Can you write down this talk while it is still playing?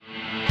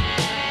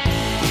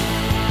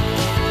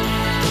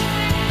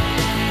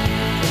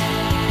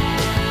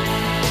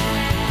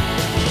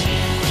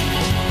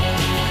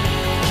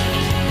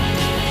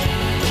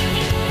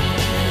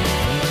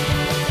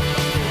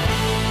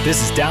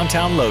This is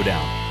Downtown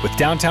Lowdown with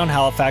Downtown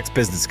Halifax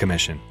Business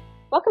Commission.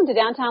 Welcome to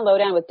Downtown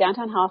Lowdown with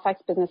Downtown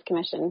Halifax Business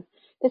Commission.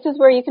 This is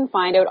where you can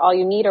find out all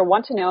you need or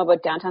want to know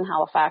about Downtown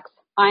Halifax.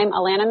 I'm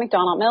Alana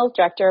McDonald-Mills,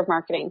 Director of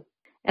Marketing.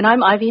 And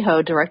I'm Ivy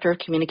Ho, Director of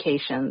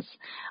Communications.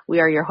 We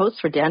are your hosts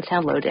for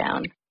Downtown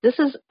Lowdown. This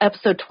is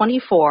episode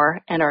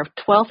 24 and our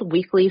 12th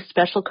weekly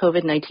special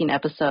COVID-19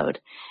 episode.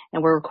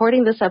 And we're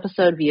recording this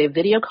episode via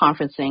video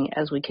conferencing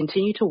as we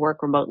continue to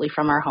work remotely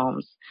from our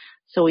homes.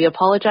 So we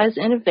apologize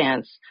in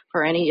advance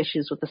for any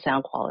issues with the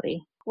sound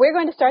quality. We're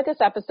going to start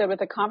this episode with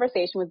a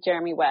conversation with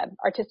Jeremy Webb,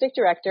 Artistic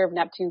Director of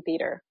Neptune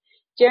Theatre.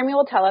 Jeremy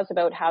will tell us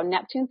about how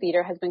Neptune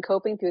Theatre has been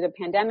coping through the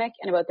pandemic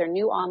and about their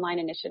new online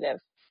initiative.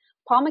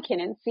 Paul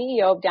McKinnon,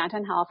 CEO of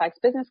Downtown Halifax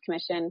Business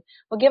Commission,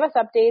 will give us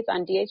updates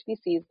on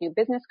DHBC's new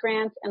business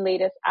grants and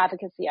latest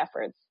advocacy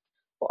efforts.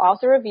 We'll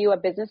also review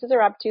what businesses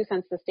are up to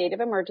since the state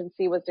of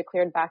emergency was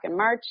declared back in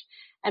March,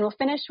 and we'll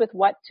finish with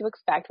what to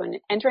expect when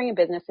entering a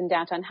business in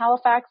downtown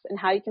Halifax and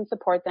how you can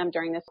support them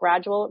during this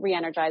gradual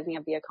re-energizing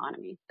of the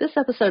economy. This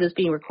episode is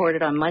being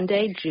recorded on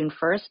Monday, June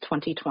 1st,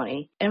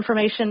 2020.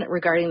 Information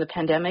regarding the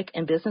pandemic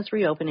and business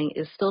reopening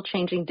is still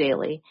changing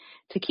daily.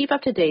 To keep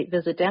up to date,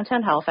 visit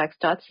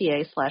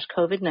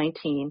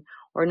downtownhalifax.ca/COVID-19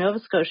 or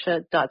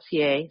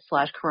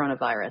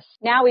novascotia.ca/coronavirus.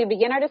 Now we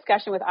begin our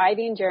discussion with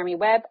Ivy and Jeremy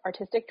Webb,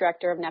 Artistic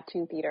Director of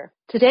Neptune Theatre.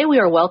 Today we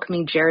are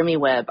welcoming Jeremy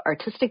Webb,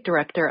 Artistic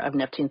Director of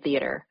Neptune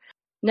Theatre.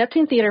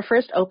 Neptune Theatre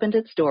first opened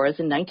its doors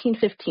in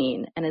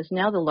 1915 and is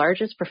now the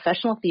largest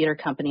professional theatre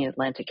company in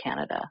Atlantic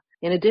Canada.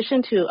 In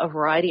addition to a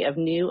variety of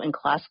new and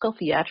classical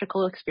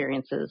theatrical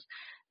experiences,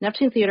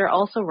 Neptune Theatre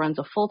also runs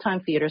a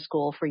full-time theatre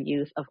school for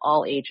youth of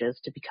all ages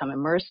to become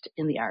immersed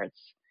in the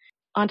arts.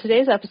 On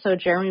today's episode,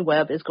 Jeremy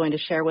Webb is going to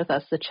share with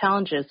us the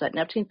challenges that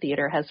Neptune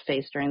Theatre has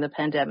faced during the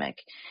pandemic,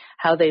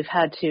 how they've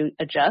had to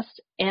adjust,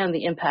 and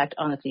the impact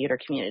on the theatre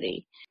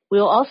community. We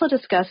will also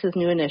discuss his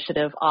new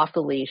initiative, Off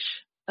the Leash,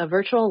 a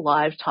virtual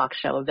live talk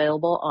show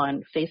available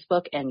on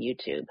Facebook and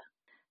YouTube.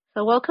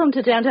 So welcome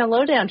to Downtown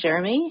Lowdown,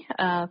 Jeremy.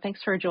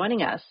 Thanks for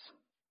joining us.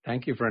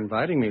 Thank you for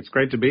inviting me. It's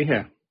great to be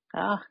here.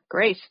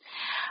 Great.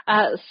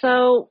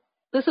 So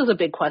this is a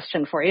big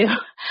question for you.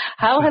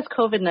 How has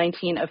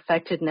COVID-19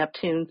 affected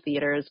Neptune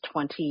Theatre's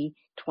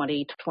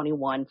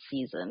 2020-21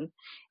 season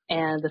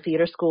and the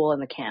theater school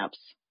and the camps?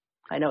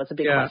 I know it's a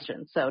big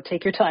question, so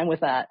take your time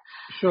with that.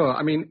 Sure.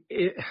 I mean,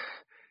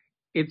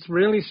 it's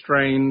really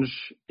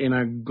strange in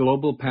a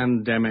global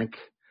pandemic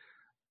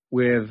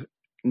with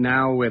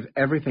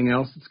everything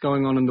else that's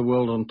going on in the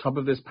world on top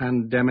of this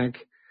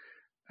pandemic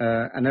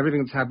and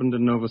everything that's happened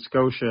in Nova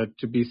Scotia,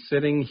 to be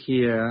sitting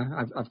here.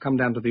 I've come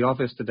down to the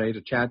office today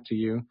to chat to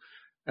you,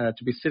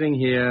 to be sitting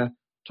here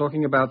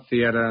talking about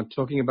theater,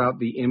 talking about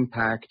the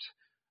impact,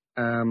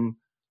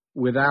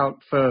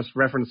 without first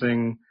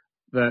referencing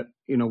that,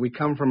 we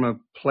come from a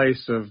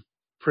place of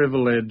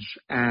privilege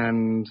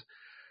and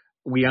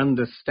we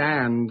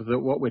understand that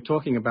what we're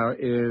talking about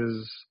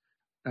is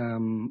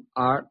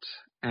art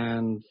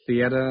and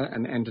theater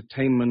and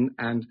entertainment.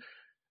 And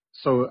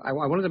so I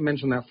wanted to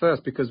mention that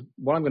first, because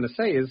what I'm going to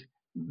say is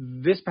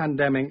this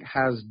pandemic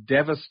has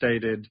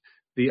devastated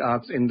the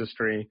arts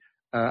industry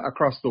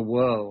across the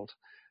world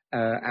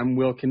and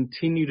will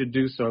continue to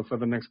do so for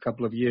the next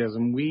couple of years.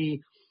 And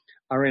we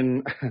are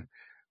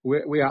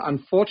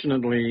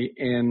unfortunately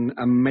in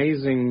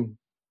amazing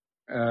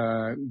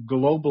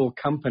global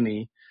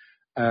company.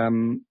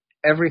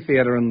 Every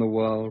theater in the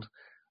world,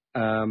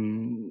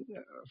 from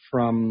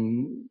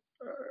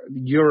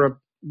Europe,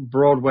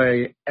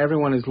 Broadway,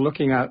 everyone is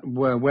looking at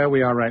where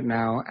we are right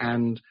now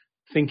and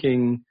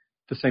thinking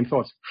the same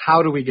thoughts.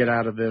 How do we get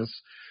out of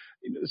this?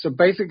 So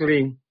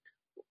basically,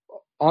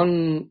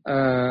 on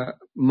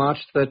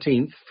March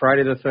 13th,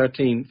 Friday the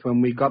 13th,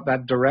 when we got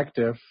that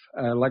directive,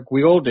 like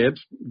we all did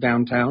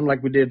downtown,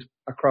 like we did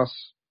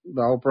across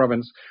the whole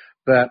province,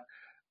 that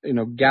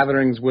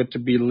gatherings were to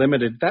be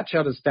limited, that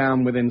shut us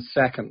down within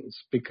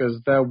seconds,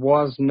 because there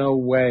was no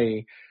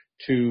way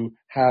to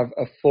have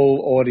a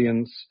full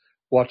audience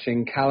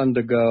watching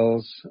Calendar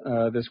Girls,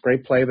 this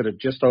great play that had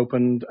just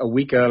opened a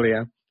week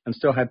earlier and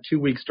still had 2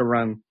 weeks to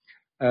run.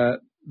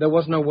 There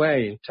was no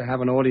way to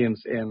have an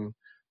audience in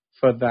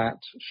for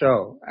that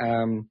show.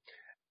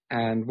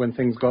 And when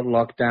things got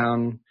locked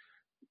down,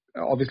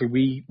 obviously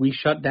we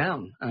shut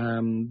down.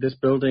 This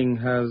building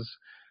has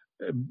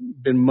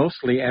been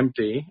mostly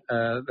empty.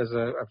 There's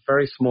a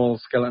very small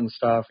skeleton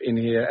staff in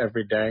here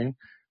every day,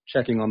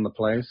 checking on the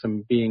place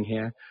and being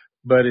here.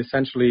 But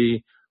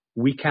essentially,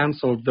 we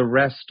canceled the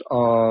rest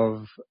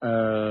of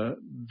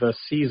the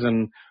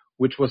season,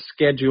 which was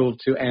scheduled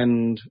to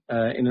end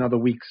in another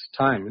week's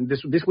time. And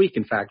this week,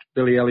 in fact,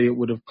 Billy Elliot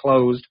would have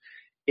closed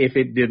if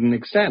it didn't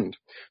extend.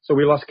 So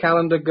we lost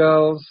Calendar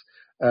Girls,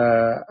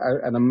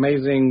 an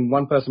amazing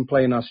one-person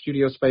play in our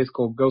studio space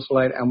called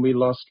Ghostlight, and we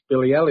lost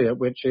Billy Elliot,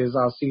 which is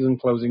our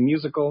season-closing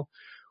musical,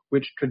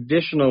 which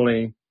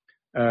traditionally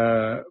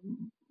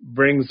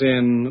brings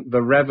in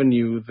the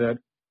revenue that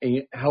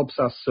helps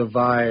us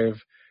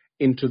survive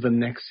into the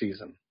next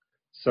season.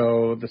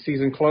 So the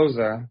season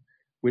closer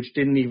which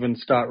didn't even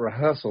start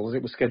rehearsals.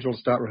 It was scheduled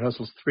to start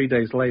rehearsals 3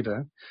 days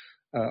later,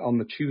 on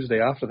the Tuesday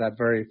after that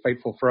very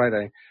fateful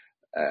Friday.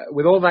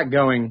 With all that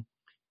going,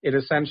 it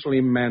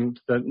essentially meant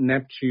that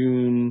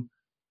Neptune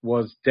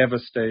was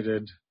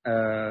devastated,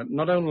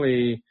 not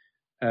only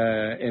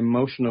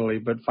emotionally,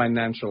 but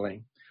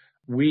financially.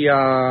 We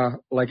are,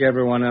 like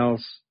everyone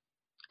else,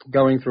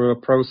 going through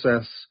a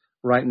process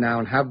right now,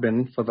 and have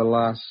been for the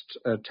last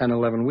 10,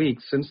 11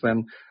 weeks since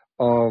then,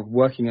 of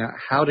working out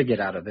how to get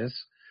out of this,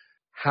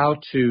 how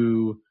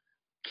to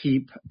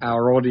keep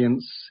our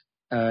audience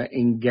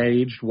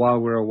engaged while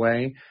we're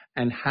away,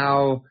 and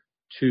how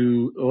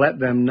to let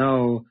them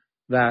know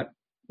that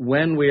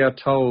when we are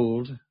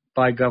told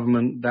by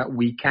government that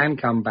we can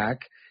come back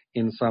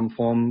in some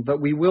form,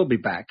 that we will be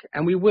back,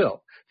 and we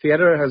will.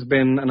 Theater has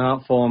been an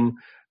art form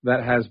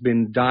that has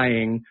been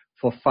dying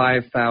for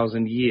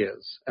 5,000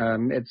 years.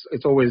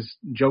 It's always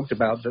joked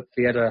about that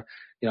theater,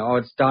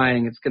 it's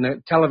dying. It's going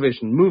to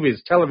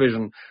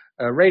television,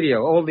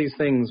 radio, all these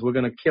things, we're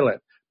going to kill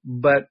it.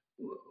 But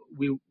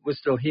we're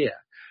still here.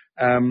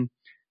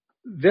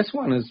 This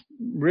one has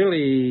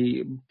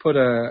really put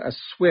a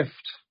swift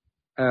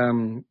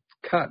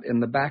cut in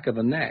the back of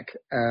the neck.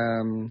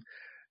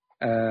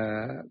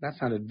 That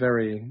sounded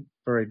very,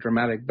 very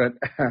dramatic, but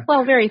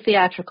well, very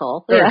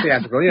theatrical. Very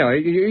theatrical.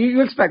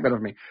 You expect that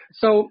of me.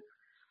 So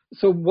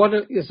what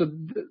is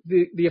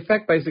the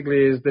effect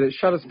basically is that it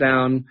shut us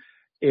down.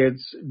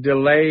 It's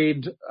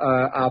delayed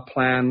our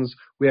plans.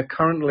 We are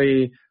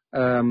currently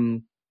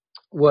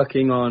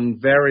working on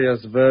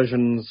various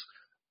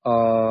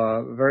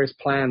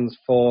plans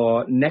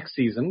for next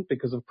season,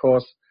 because of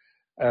course,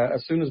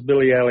 as soon as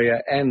Billy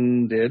Elliot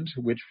ended,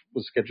 which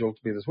was scheduled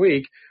to be this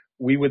week,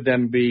 we would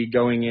then be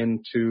going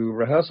into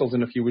rehearsals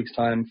in a few weeks'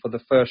 time for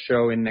the first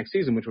show in next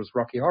season, which was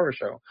Rocky Horror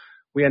Show.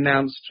 We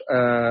announced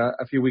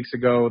a few weeks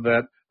ago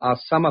that our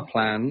summer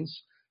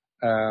plans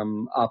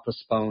are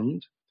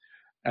postponed,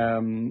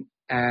 and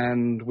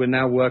we're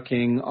now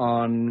working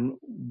on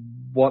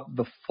what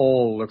the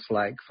fall looks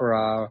like for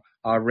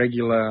our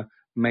regular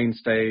main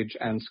stage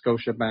and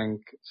Scotiabank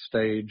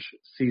stage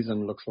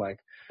season looks like.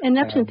 And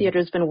Neptune Theatre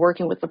has been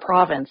working with the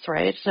province,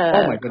 right? Oh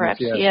my goodness,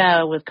 correct? Yes.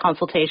 Yeah, with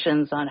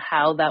consultations on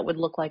how that would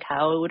look like,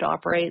 how it would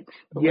operate,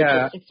 the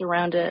logistics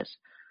around it.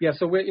 Yeah,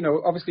 so we're,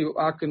 obviously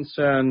our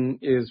concern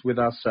is with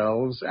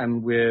ourselves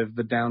and with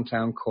the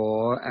downtown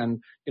core,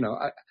 and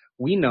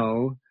we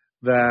know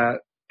that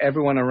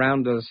everyone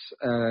around us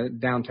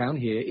downtown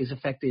here is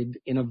affected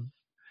in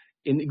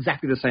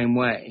exactly the same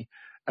way,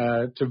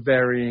 to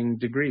varying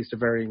degrees, to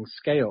varying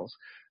scales.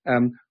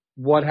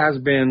 What has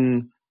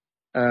been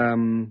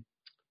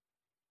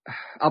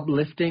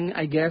uplifting,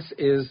 I guess,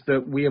 is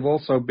that we have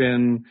also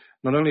been,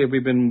 not only have we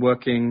been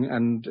working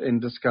and in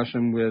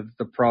discussion with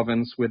the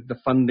province, with the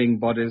funding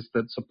bodies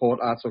that support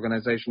arts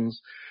organizations,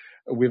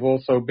 we've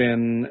also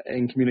been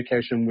in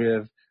communication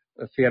with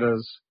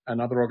theaters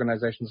and other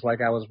organizations like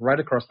ours right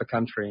across the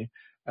country,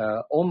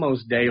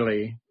 almost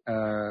daily.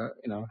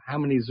 How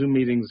many Zoom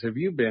meetings have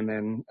you been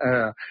in?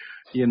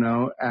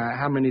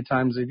 How many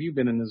times have you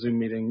been in a Zoom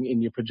meeting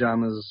in your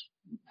pajamas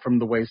from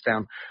the waist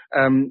down?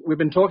 We've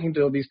been talking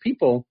to these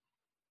people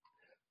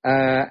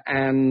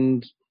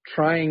and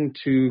trying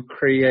to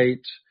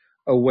create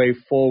a way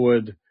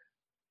forward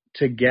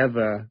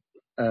together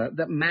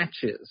that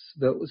matches,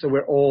 so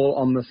we're all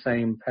on the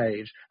same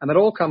page. And that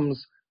all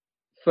comes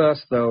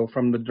first, though,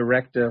 from the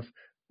directive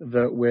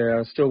that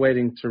we're still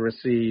waiting to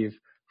receive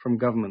from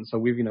government. So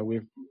we've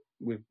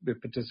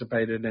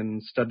participated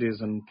in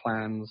studies and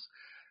plans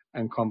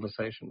and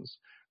conversations.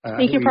 I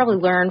think you probably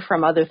learned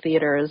from other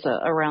theaters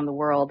around the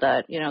world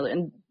that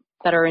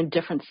that are in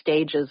different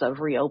stages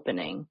of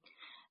reopening.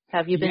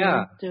 Have you been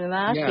doing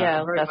that?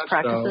 Yeah, best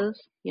practices.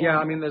 So. Yeah,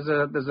 I mean, there's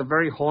a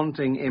very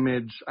haunting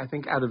image, I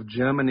think, out of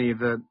Germany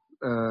that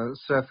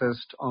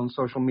surfaced on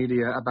social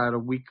media about a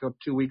week or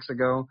 2 weeks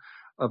ago,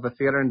 of a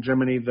theater in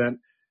Germany that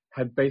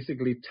had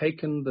basically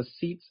taken the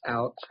seats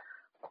out,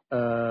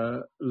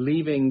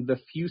 leaving the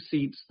few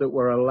seats that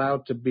were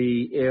allowed to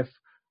be if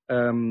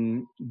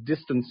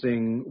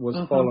distancing was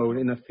followed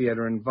in a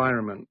theater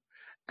environment.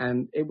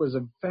 And it was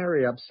a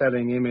very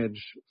upsetting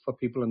image for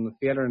people in the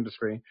theater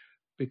industry,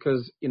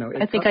 because,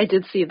 I think I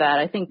did see that.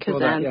 I think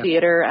Kazan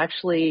Theater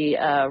actually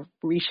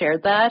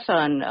reshared that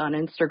on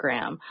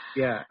Instagram.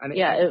 Yeah. And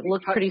it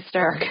looked pretty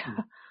stark.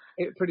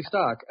 Pretty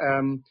stark.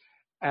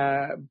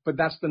 But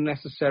that's the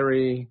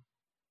necessary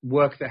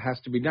work that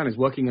has to be done, is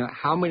working out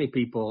how many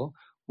people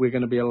we're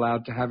going to be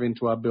allowed to have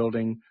into our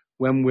building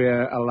when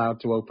we're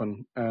allowed to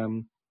open.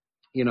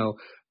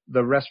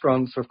 The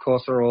restaurants, of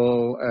course, are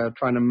all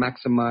trying to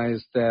maximize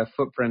their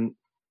footprint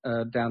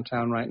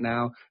downtown right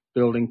now,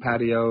 building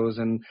patios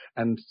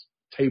and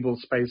table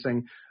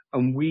spacing.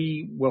 And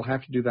we will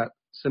have to do that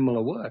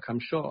similar work, I'm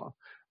sure,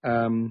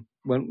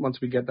 once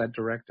we get that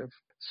directive.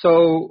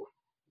 So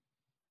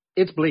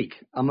it's bleak.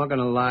 I'm not going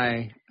to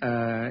lie.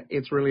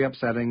 It's really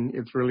upsetting.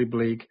 It's really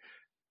bleak.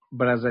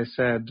 But as I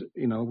said,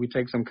 we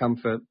take some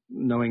comfort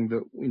knowing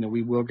that,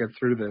 we will get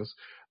through this.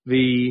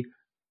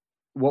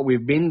 What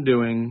we've been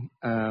doing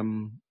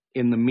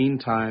in the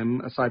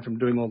meantime, aside from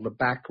doing all the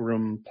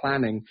backroom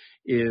planning,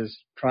 is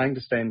trying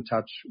to stay in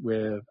touch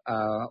with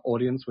our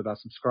audience, with our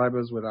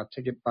subscribers, with our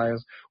ticket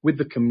buyers, with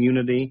the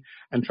community,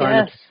 and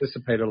trying to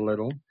participate a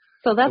little.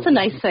 So that's a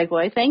nice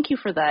segue. Thank you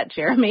for that,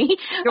 Jeremy.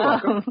 You're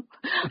welcome.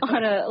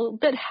 On a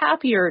bit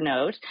happier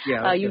note,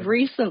 you've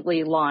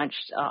recently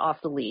launched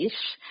Off the Leash,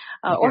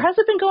 or has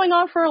it been going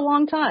on for a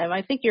long time?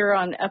 I think you're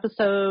on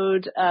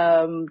episode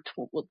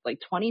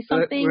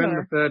 20-something. We're in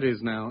the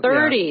 30s now.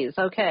 30s,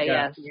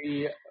 okay,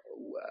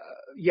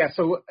 yes.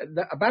 So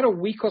about a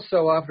week or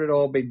so after it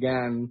all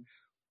began,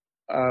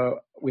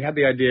 we had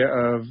the idea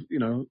of,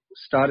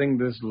 starting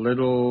this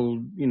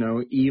little,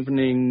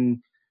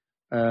 evening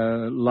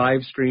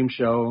live stream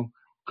show,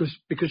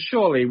 because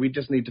surely we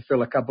just need to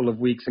fill a couple of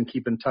weeks and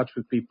keep in touch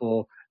with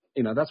people.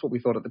 That's what we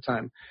thought at the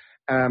time.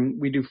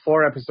 We do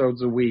 4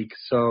 episodes a week,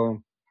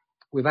 so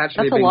we've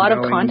actually been lot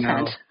going of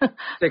content. now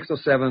 6 or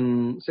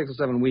 7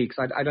 weeks.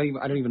 I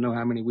don't even know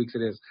how many weeks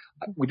it is.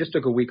 We just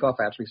took a week off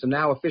actually, so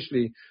now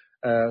officially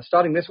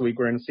starting this week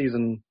we're in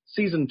season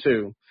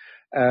 2,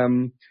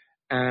 and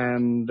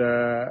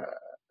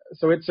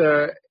so it's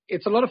a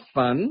lot of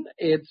fun.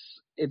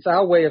 It's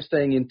our way of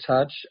staying in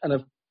touch and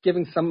of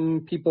giving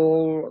some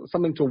people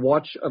something to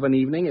watch of an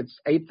evening. It's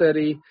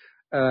 8:30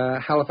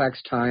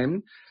 Halifax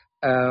time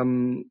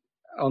on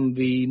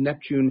the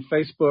Neptune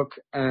Facebook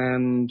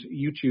and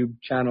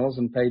YouTube channels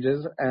and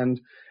pages.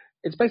 And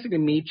it's basically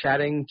me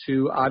chatting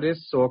to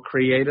artists or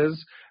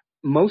creators,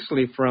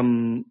 mostly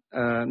from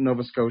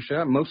Nova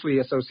Scotia, mostly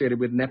associated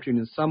with Neptune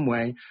in some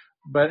way.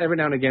 But every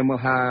now and again we'll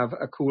have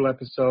a cool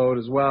episode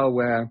as well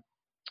where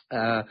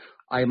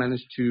I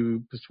managed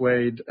to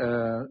persuade,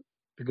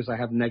 because I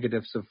have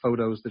negatives of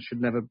photos that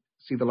should never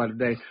see the light of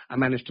day, I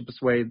managed to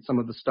persuade some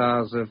of the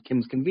stars of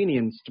Kim's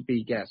Convenience to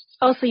be guests.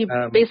 Oh, so you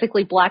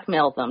basically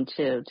blackmailed them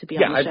to be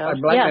on the show. I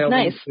blackmailed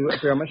them to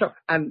appear on my show.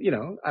 And,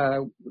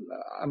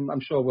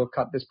 I'm sure we'll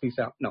cut this piece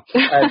out. No,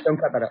 don't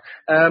cut that out.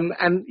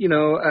 And,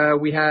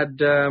 we had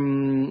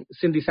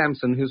Cindy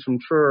Sampson, who's from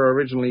Truro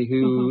originally,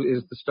 who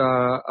is the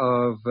star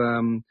of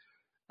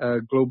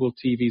Global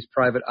TV's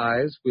Private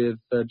Eyes with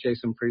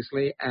Jason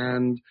Priestley,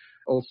 and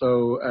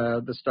also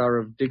the star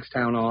of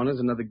Digstown On as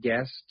another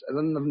guest,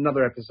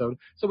 another episode.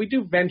 So we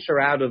do venture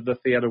out of the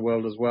theater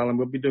world as well, and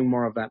we'll be doing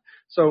more of that.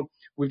 So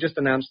we've just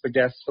announced the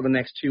guests for the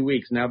next 2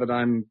 weeks. Now that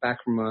I'm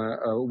back from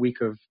a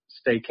week of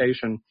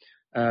staycation,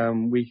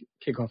 we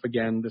kick off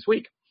again this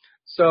week.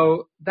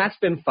 So that's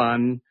been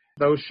fun.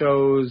 Those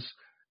shows,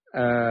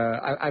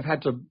 I've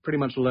had to pretty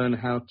much learn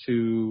how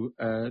to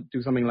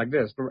do something like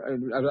this,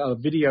 a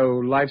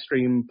video live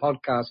stream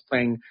podcast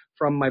playing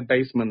from my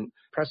basement,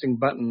 pressing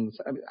buttons.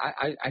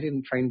 I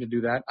didn't train to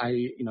do that.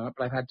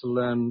 But I've had to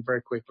learn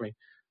very quickly.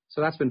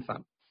 So that's been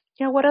fun.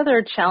 Yeah. What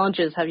other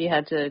challenges have you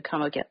had to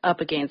come up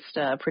against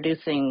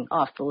producing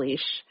Off the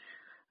Leash?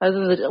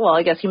 Other than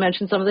I guess you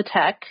mentioned some of the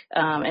tech.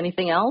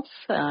 Anything else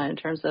in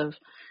terms of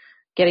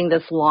getting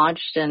this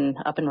launched and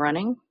up and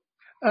running?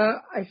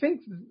 I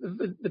think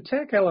the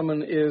tech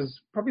element is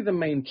probably the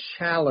main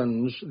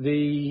challenge.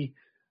 The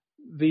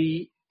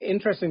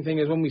interesting thing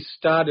is when we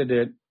started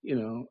it,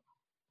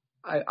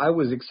 I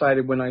was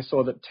excited when I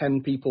saw that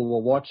 10 people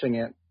were watching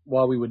it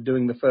while we were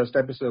doing the first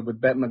episode with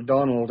Bette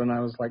McDonald, and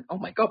I was like, oh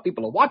my God,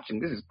 people are watching.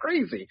 This is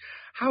crazy.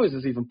 How is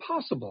this even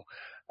possible?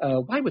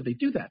 Why would they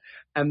do that?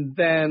 And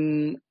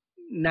then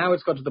now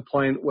it's got to the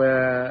point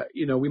where,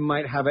 we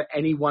might have at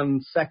any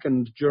 1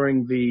 second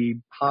during the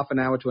half an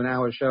hour to an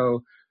hour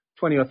show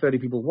 20 or 30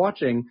 people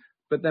watching,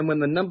 but then when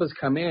the numbers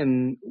come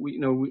in,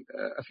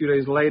 a few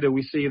days later,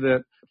 we see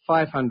that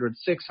 500,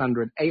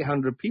 600,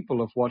 800 people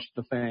have watched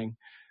the thing.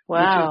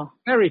 Wow. Which is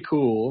very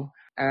cool.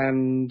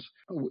 And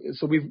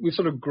so we've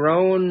sort of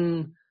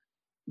grown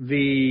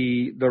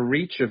the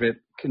reach of it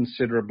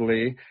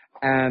considerably.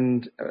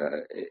 And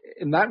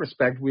in that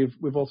respect,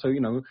 we've also,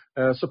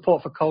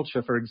 Support for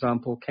Culture, for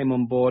example, came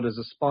on board as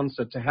a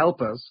sponsor to help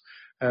us.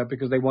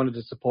 Because they wanted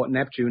to support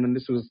Neptune, and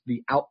this was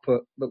the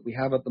output that we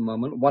have at the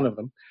moment, one of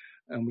them,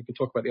 and we can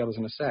talk about the others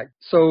in a sec.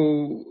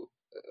 So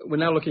we're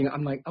now looking,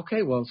 I'm like,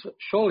 okay, well,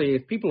 surely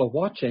if people are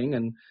watching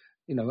and,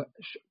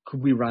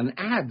 could we run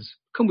ads?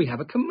 Can we have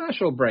a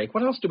commercial break?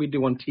 What else do we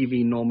do on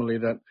TV normally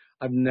that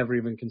I've never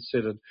even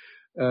considered?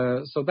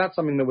 So that's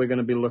something that we're going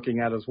to be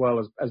looking at as well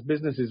as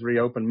businesses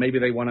reopen. Maybe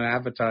they want to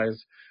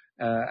advertise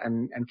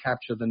and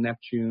capture the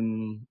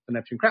Neptune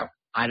crowd.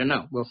 I don't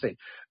know. We'll see.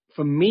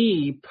 For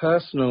me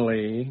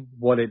personally,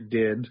 what it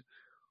did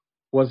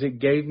was it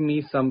gave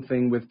me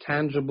something with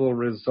tangible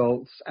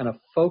results and a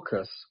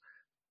focus,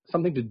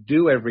 something to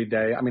do every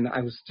day. I mean, I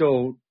was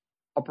still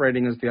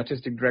operating as the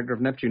artistic director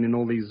of Neptune in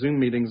all these Zoom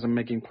meetings and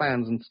making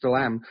plans, and still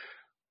am.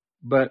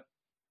 But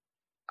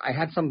I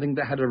had something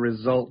that had a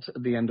result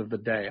at the end of the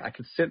day. I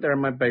could sit there in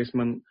my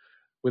basement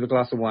with a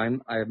glass of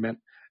wine, I admit,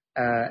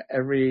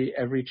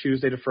 every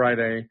Tuesday to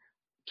Friday,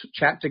 to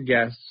chat to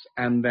guests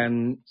and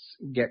then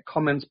get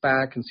comments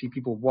back and see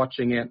people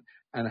watching it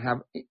and have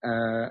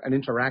an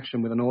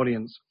interaction with an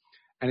audience.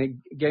 And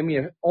it gave me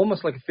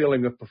almost like a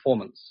feeling of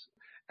performance.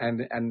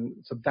 And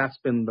so that's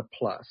been the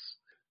plus.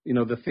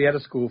 the theater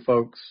school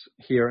folks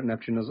here at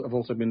Neptune have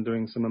also been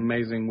doing some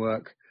amazing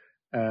work,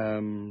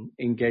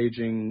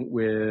 engaging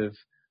with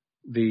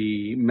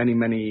the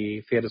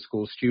many theater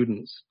school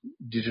students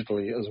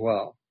digitally as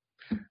well.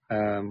 I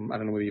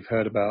don't know whether you've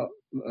heard about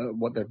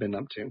what they've been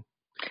up to.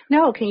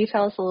 No, can you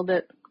tell us a little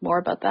bit more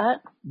about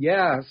that?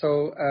 Yeah,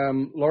 so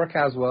Laura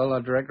Caswell,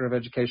 our Director of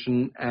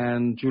Education,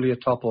 and Julia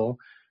Topple,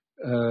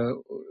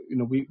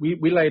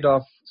 we laid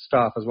off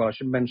staff as well. I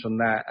should mention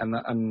that,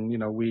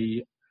 and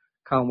we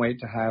can't wait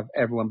to have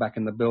everyone back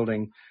in the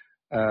building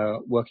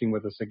working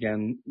with us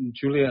again.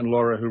 Julia and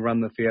Laura, who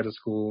run the theater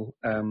school,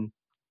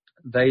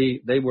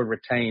 they were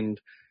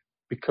retained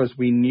because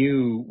we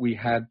knew we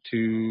had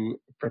to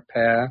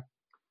prepare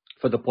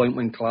for the point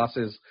when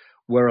classes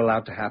were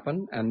allowed to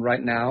happen. And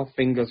right now,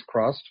 fingers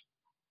crossed,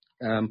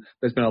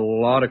 there's been a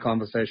lot of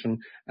conversation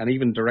and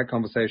even direct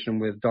conversation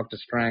with Dr.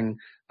 Strang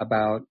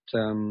about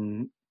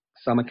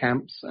summer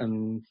camps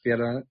and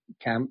theater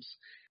camps.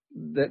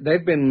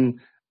 They've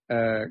been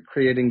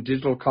creating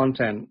digital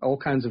content, all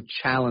kinds of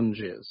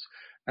challenges,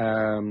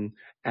 and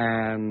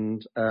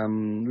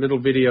little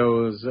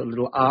videos,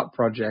 little art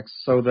projects,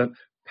 so that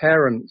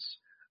parents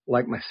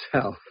like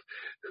myself,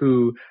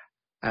 who,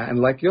 and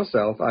like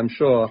yourself, I'm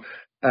sure,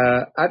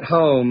 at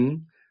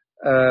home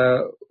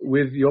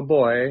with your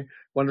boy,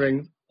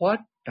 wondering, what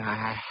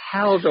the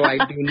hell do I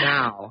do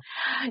now?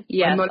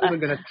 Yes, I'm not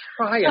even going to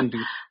try and do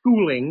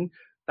schooling.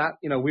 That,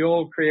 we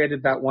all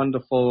created that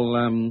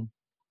wonderful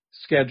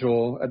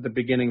schedule at the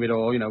beginning of it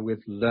all, with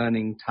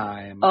learning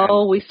time.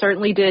 Oh, we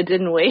certainly did,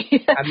 didn't we?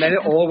 And then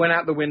it all went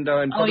out the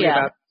window in probably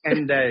about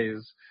 10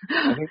 days.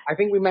 I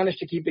think we managed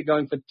to keep it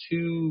going for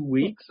 2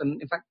 weeks.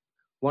 And in fact,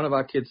 one of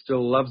our kids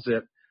still loves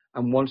it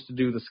and wants to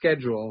do the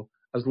schedule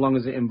as long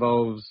as it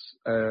involves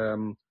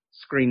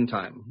screen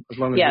time, as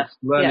long as it's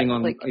learning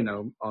on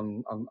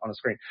a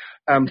screen.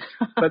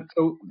 But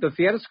so the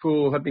theater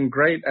school have been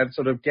great at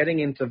sort of getting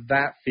into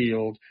that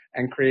field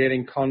and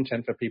creating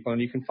content for people.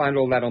 And you can find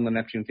all that on the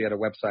Neptune Theater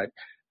website.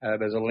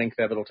 There's a link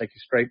there that'll take you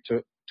straight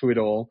to it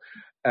all.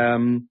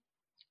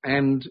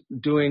 And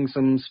doing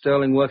some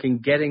sterling work in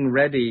getting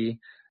ready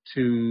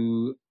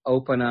to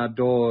open our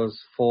doors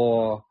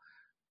for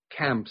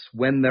camps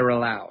when they're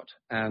allowed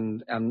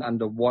and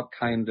under what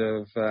kind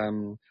of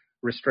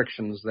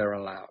restrictions they're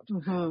allowed.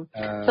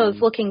 Mm-hmm. So it's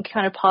looking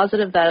kind of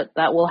positive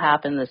that will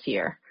happen this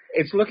year.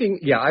 It's looking,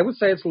 I would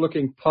say it's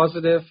looking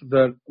positive.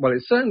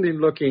 It's certainly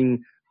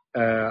looking,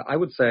 I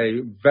would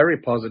say, very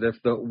positive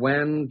that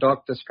when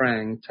Dr.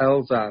 Strang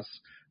tells us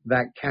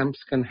that camps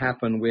can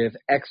happen with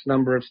X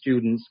number of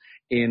students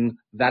in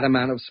that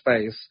amount of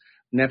space,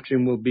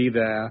 Neptune will be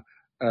there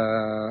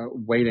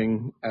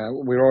waiting.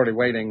 We're already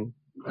waiting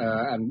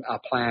and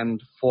are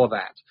planned for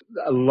that.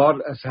 A lot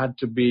has had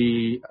to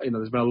be,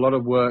 there's been a lot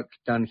of work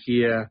done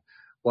here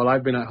while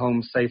I've been at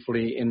home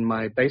safely in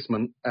my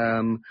basement,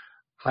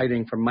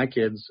 hiding from my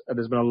kids.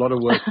 There's been a lot of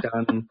work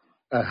done.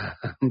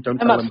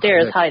 I'm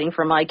upstairs hiding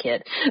from my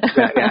kid.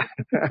 yeah,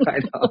 I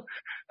know.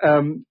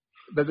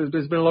 But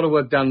there's been a lot of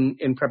work done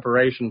in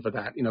preparation for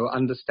that,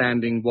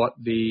 understanding what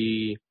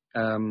the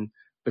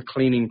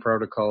cleaning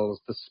protocols,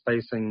 the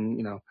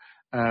spacing,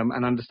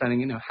 and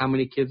understanding, how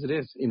many kids it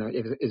is.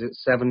 Is it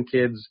 7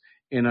 kids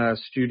in a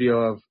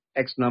studio of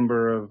X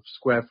number of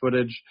square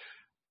footage?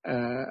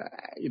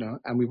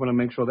 And we want to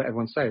make sure that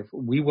everyone's safe.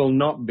 We will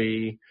not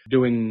be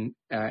doing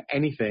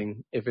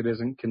anything if it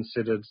isn't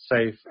considered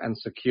safe and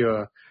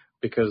secure,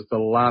 because the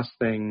last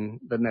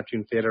thing that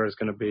Neptune Theater is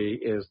going to be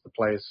is the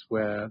place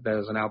where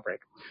there's an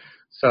outbreak.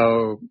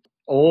 So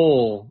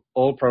all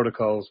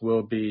protocols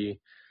will be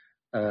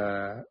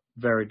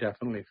very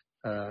definitely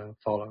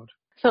followed.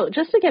 So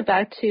just to get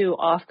back to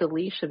off the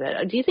leash a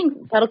bit, do you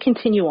think that'll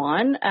continue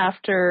on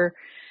after,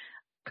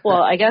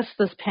 well, I guess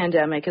this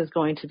pandemic is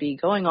going to be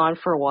going on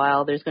for a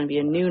while. There's going to be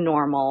a new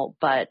normal,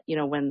 but,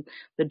 when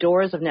the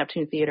doors of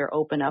Neptune Theater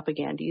open up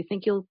again, do you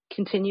think you'll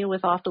continue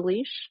with off the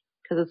leash?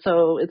 Because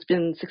it's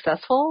been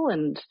successful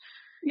and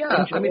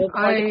enjoyable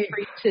for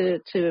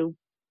you to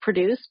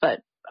produce,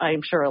 but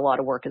I'm sure a lot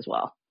of work as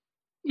well.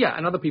 Yeah,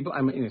 and other people,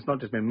 it's not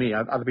just been me.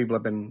 Other people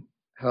have been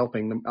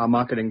helping. Our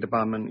marketing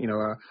department,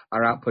 are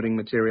outputting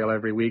material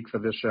every week for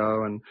this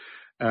show,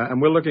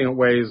 and we're looking at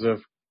ways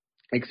of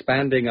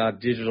expanding our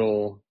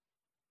digital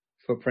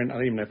footprint. I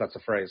don't even know if that's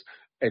a phrase.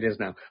 It is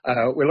now.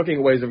 We're looking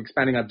at ways of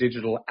expanding our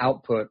digital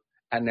output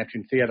at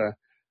Neptune Theater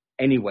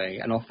anyway,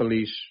 and Off the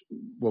Leash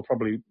will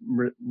probably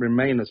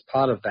remain as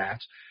part of that.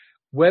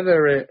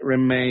 Whether it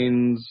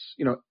remains,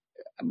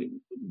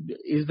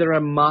 is there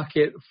a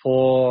market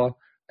for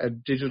a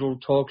digital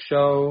talk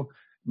show?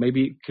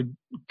 Maybe it could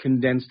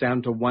condense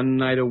down to one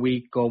night a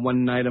week or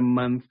one night a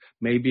month.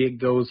 Maybe it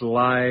goes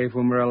live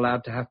when we're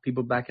allowed to have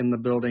people back in the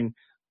building.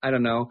 I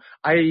don't know.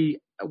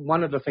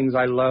 One of the things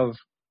I love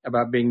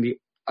about being the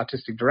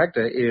artistic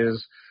director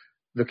is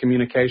the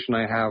communication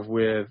I have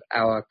with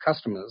our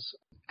customers.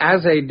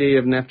 As AD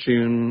of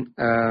Neptune,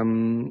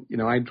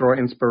 I draw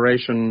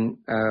inspiration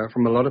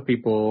from a lot of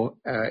people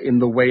in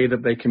the way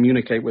that they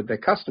communicate with their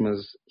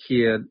customers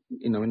here,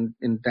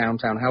 in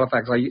downtown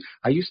Halifax.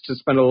 I used to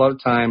spend a lot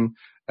of time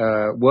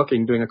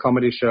working, doing a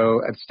comedy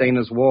show at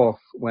Stainer's Wharf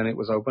when it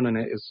was open, and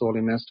it is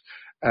sorely missed.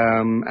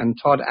 And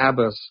Todd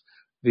Abbas,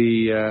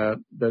 the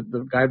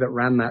guy that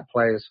ran that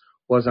place,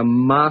 was a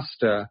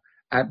master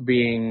at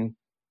being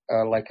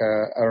like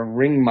a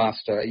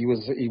ringmaster. He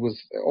was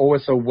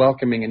always so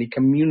welcoming, and he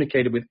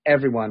communicated with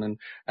everyone. And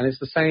it's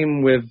the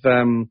same with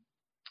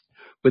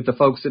the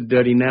folks at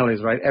Dirty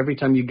Nellies, right? Every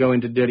time you go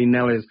into Dirty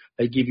Nellies,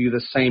 they give you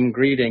the same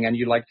greeting, and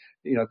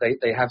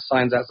they have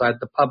signs outside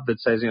the pub that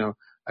says,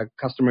 a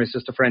customer is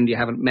just a friend you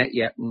haven't met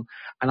yet. And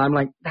I'm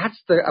like,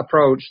 that's the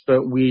approach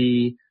that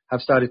we have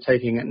started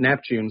taking at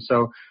Neptune.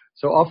 So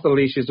Off the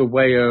Leash is a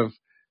way of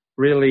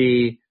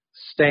really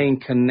staying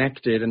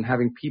connected and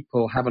having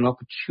people have an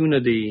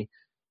opportunity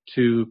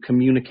to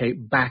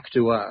communicate back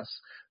to us.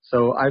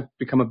 So I've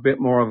become a bit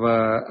more of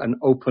an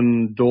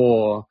open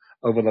door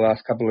over the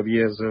last couple of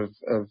years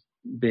of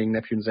being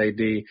Neptune's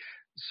AD.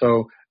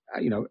 So,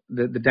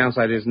 the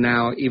downside is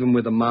now, even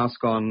with a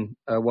mask on,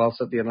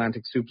 whilst at the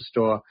Atlantic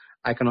Superstore,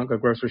 I cannot go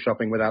grocery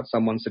shopping without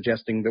someone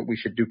suggesting that we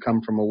should do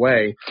Come From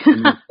Away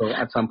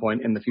at some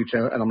point in the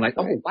future. And I'm like,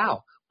 oh,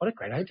 wow, what a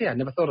great idea. I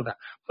never thought of that.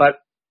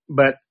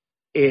 But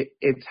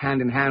it's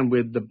hand in hand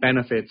with the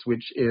benefits,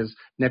 which is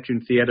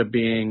Neptune Theatre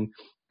being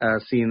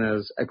seen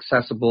as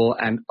accessible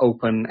and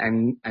open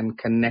and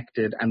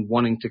connected and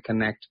wanting to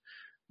connect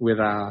with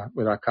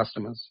our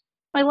customers.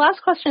 My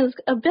last question is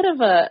a bit of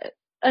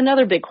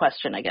another big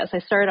question, I guess. I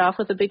started off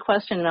with a big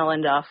question, and I'll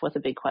end off with a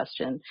big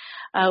question.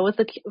 With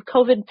the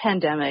COVID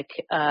pandemic,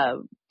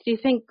 do you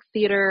think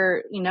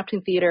theater,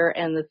 Neptune Theatre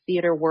and the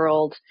theater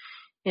world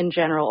in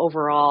general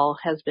overall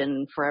has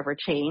been forever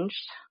changed?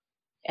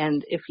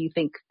 And if you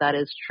think that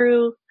is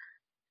true,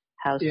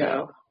 how so?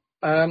 Yeah.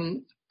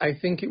 I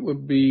think it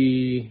would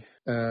be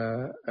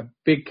a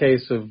big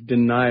case of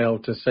denial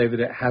to say that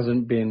it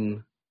hasn't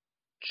been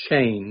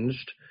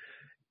changed.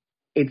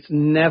 It's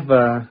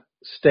never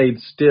stayed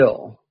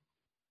still.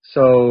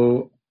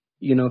 So,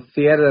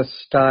 theater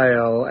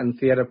style and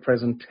theater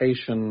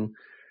presentation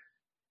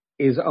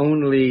is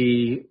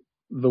only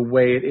the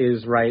way it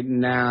is right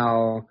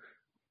now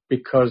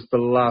because the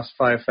last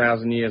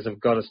 5,000 years have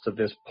got us to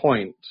this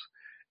point.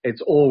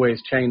 It's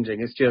always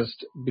changing. It's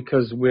just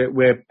because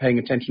we're paying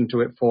attention to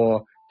it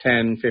for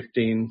 10,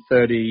 15,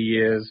 30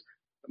 years,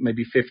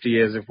 maybe 50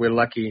 years if we're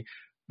lucky,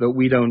 that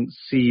we don't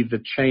see the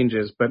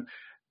changes. But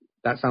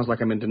that sounds like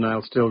I'm in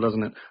denial still,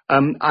 doesn't it?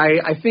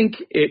 I think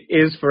it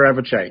is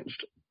forever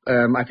changed.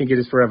 I think it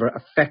is forever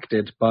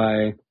affected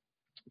by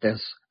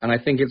this. And I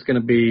think it's going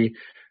to be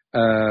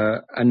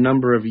a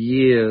number of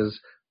years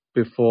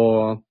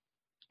before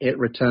it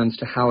returns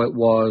to how it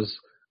was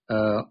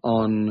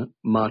on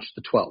March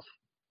the 12th.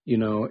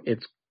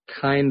 It's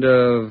kind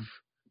of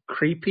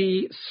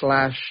creepy /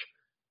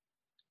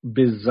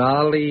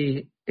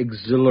 bizarrely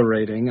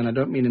exhilarating, and I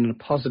don't mean in a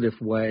positive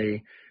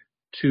way,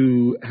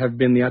 to have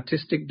been the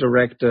artistic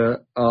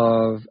director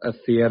of a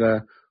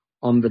theater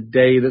on the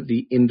day that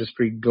the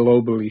industry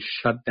globally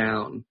shut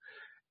down,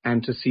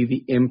 and to see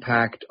the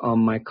impact on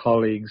my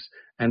colleagues,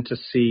 and to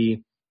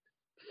see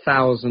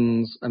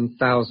thousands and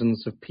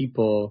thousands of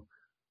people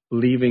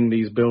leaving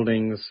these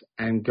buildings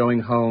and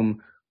going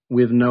home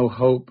with no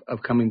hope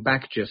of coming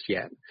back just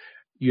yet.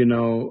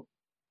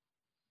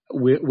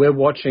 We're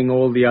watching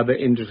all the other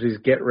industries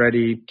get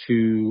ready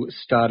to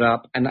start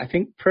up, and I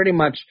think pretty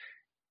much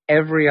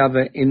every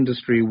other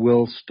industry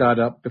will start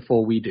up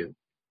before we do.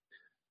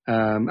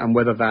 And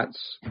whether that's,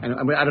 and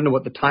I don't know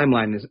what the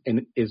timeline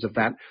is of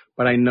that,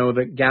 but I know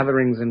that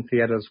gatherings in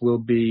theaters will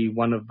be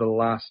one of the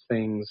last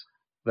things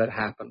that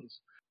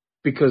happens,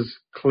 because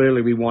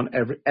clearly we want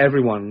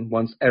everyone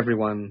wants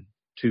everyone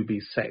to be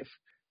safe.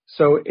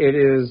 So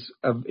it's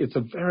a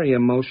very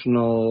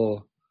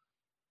emotional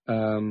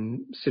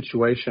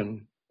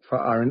situation for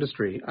our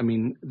industry. I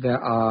mean,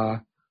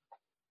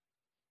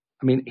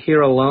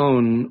 here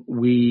alone,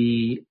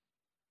 we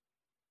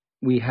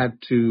had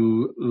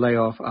to lay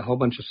off a whole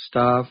bunch of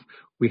staff.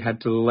 We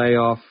had to lay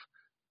off,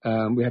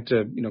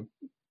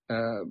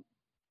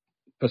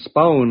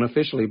 postpone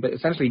officially, but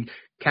essentially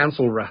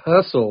cancel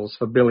rehearsals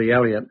for Billy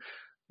Elliot.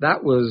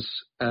 That was,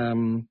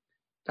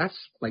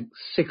 that's like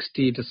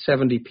 60 to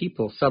 70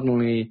 people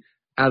suddenly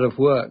out of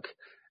work,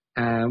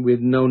 with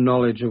no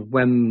knowledge of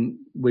when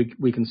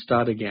we can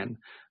start again.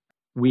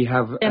 We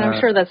have, and I'm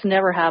sure that's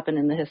never happened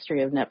in the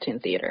history of Neptune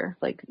Theatre,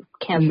 like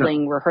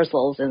canceling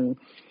rehearsals and,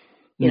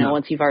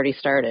 once you've already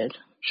started.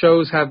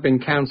 Shows have been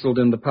canceled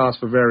in the past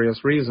for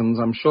various reasons,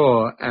 I'm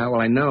sure.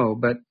 I know,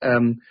 but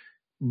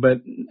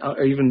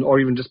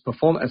even just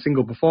a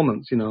single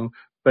performance,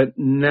 but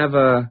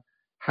never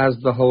has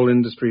the whole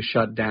industry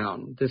shut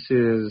down. This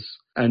is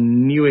a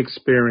new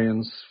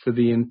experience for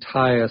the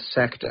entire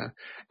sector.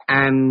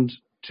 And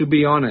to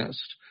be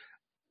honest,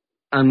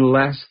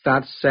 unless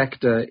that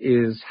sector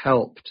is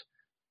helped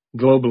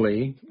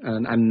globally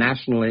and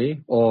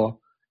nationally, or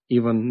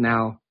even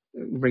now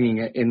bringing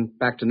it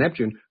back to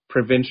Neptune,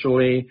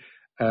 provincially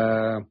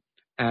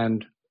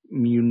and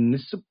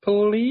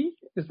municipally,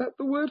 is that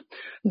the word?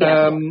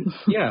 Yes.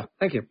 Yeah,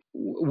 thank you.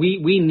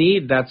 We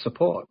need that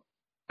support.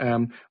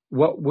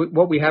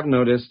 what we have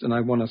noticed, and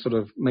I want to sort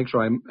of make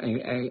sure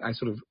I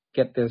sort of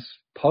get this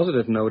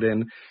positive note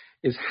in,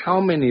 is how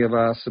many of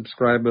our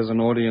subscribers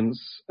and audience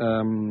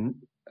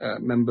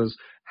members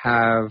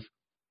have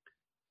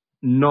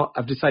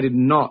decided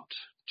not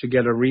to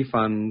get a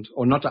refund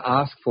or not to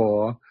ask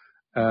for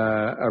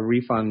a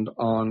refund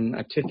on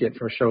a ticket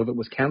for a show that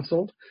was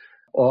cancelled,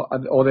 or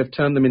they've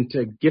turned them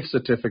into gift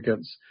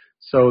certificates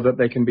so that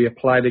they can be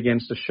applied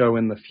against a show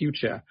in the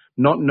future,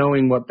 not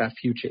knowing what that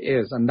future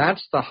is. And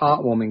that's the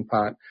heartwarming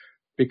part,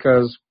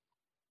 because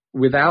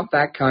without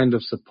that kind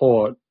of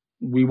support,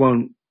 we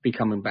won't be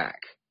coming back.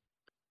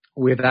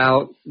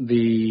 Without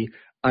the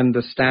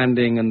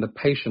understanding and the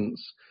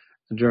patience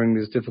during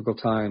these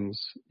difficult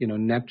times,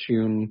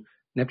 Neptune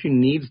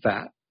needs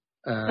that.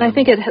 And I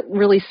think it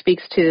really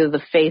speaks to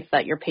the faith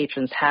that your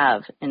patrons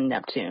have in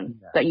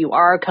Neptune, that you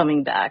are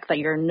coming back, that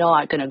you're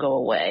not going to go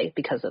away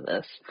because of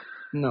this.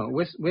 No,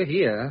 we're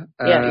here.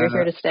 Yeah, you're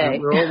here to stay.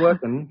 We're all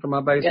working from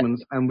our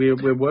basements, and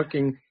we're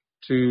working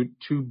to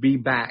be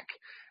back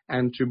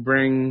and to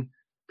bring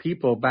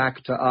people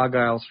back to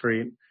Argyle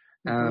Street,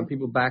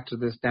 people back to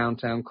this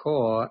downtown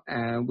core,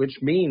 which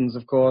means,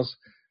 of course,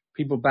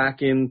 people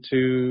back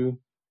into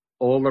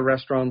all the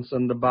restaurants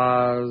and the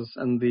bars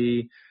and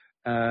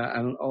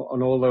and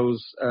all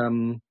those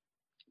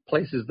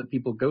places that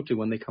people go to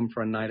when they come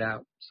for a night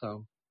out.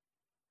 So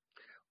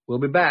we'll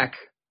be back.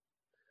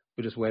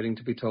 We're just waiting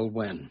to be told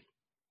when.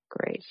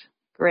 Great.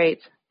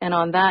 And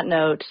on that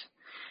note,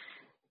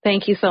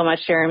 thank you so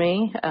much,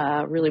 Jeremy.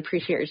 Really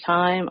appreciate your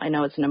time. I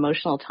know it's an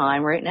emotional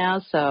time right now,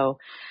 so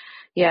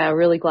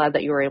really glad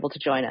that you were able to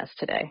join us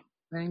today.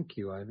 Thank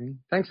you, Ivy.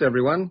 Thanks,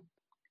 everyone.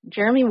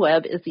 Jeremy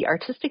Webb is the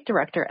Artistic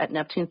Director at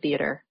Neptune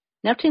Theatre.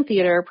 Neptune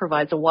Theatre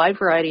provides a wide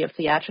variety of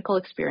theatrical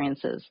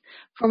experiences.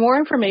 For more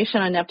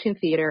information on Neptune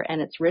Theatre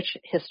and its rich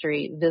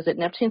history, visit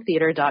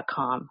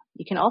neptunetheatre.com.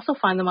 You can also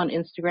find them on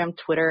Instagram,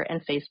 Twitter, and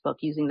Facebook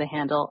using the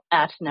handle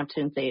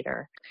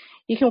 @NeptuneTheatre.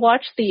 You can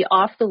watch the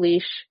Off the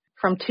Leash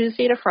from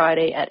Tuesday to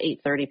Friday at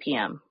 8:30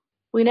 p.m.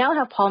 We now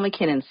have Paul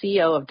McKinnon,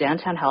 CEO of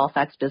Downtown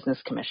Halifax Business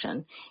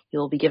Commission. He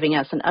will be giving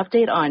us an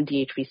update on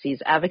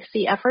DHBC's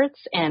advocacy efforts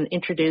and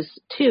introduce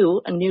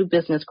 2 new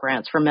business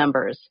grants for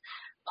members.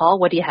 Paul,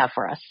 what do you have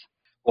for us?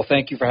 Well,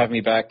 thank you for having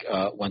me back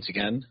once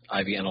again,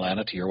 Ivy and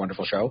Alana, to your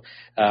wonderful show.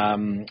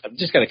 I've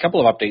just got a couple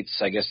of updates,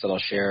 I guess, that I'll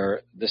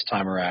share this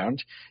time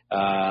around.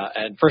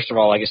 And first of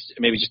all, I guess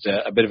maybe just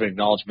a bit of an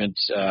acknowledgement.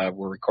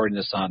 We're recording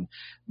this on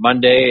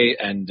Monday,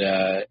 and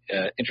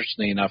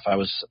interestingly enough, I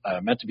was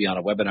meant to be on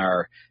a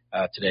webinar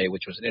today,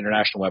 which was an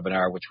international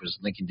webinar, which was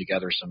linking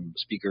together some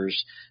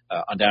speakers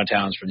on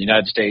downtowns from the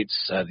United States,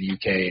 the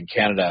UK, and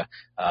Canada.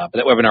 But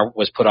that webinar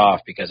was put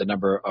off because a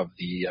number of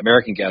the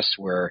American guests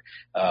were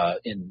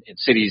in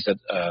cities that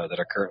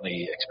are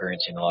currently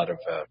experiencing a lot of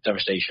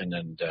devastation,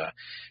 and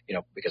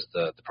because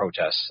of the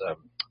protests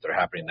that are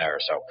happening there.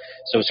 So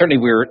certainly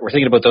we're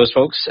thinking about those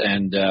folks,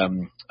 and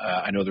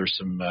I know there's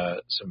some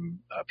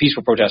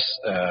peaceful protests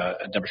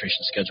and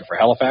demonstrations scheduled for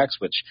Halifax,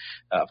 which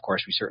of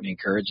course we certainly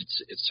encourage.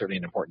 It's certainly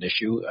an important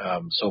issue.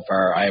 So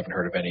far, I haven't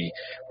heard of any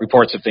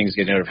reports of things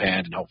getting out of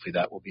hand, and hopefully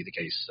that will be the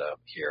case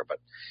here. But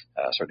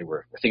certainly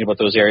we're thinking about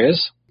those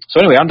areas. So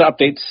anyway, on to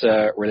updates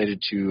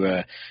related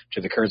to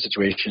the current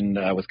situation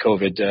with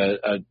COVID.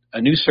 A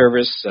new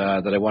service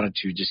that I wanted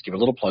to just give a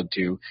little plug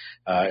to.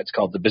 It's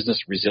called the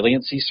Business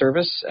Resiliency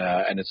Service,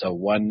 and it's a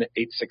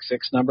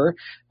 1-866 number.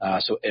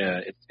 So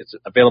it's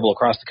available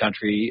across the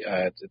country.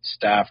 It's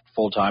staffed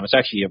full time. It's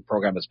actually a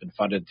program that's been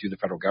funded through the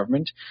federal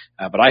government,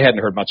 but I hadn't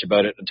heard much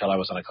about it until I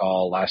was on a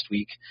call last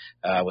week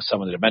with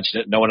someone that had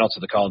mentioned it. No one else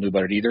on the call knew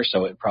about it either,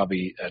 so it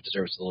probably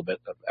deserves a little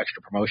bit of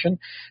extra promotion.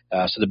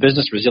 So the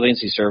Business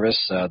Resiliency Service,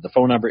 the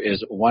phone number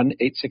is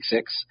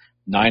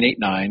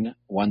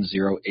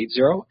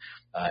 1-866-989-1080.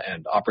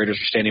 And operators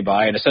are standing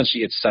by, and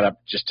essentially it's set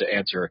up just to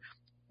answer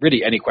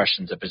really any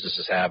questions that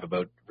businesses have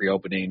about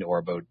reopening or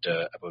about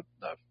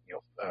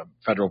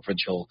federal,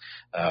 provincial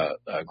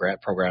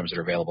grant programs that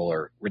are available,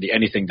 or really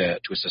anything to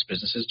assist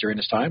businesses during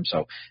this time.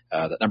 So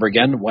that number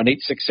again,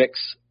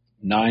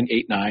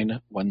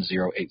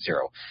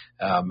 1-866-989-1080.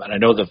 And I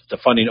know the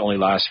funding only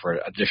lasts for an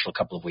additional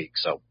couple of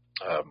weeks, so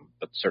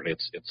but certainly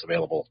it's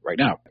available right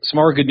now. Some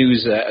more good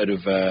news out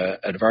of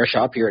our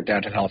shop here at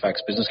Downtown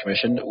Halifax Business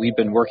Commission. We've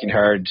been working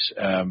hard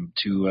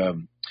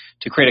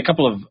to create a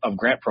couple of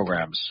grant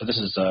programs. So this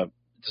is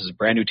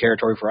brand new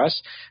territory for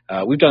us.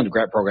 We've done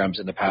grant programs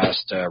in the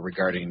past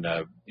regarding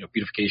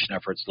beautification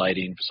efforts,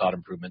 lighting, facade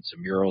improvements,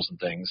 and murals and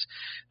things.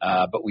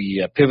 But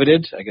we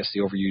pivoted. I guess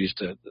the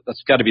overused,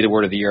 that's got to be the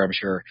word of the year, I'm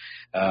sure,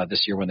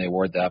 this year when they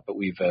award that. But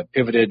we've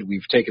pivoted.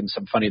 We've taken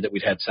some funding that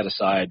we'd had set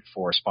aside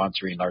for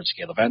sponsoring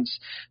large-scale events,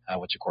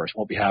 which, of course,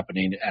 won't be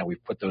happening, and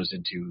we've put those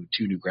into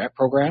 2 new grant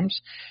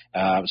programs.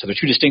 So they're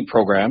 2 distinct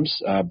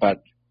programs,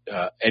 but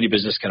any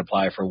business can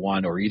apply for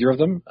one or either of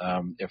them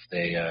if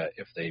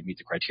they meet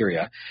the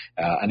criteria.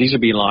 And these are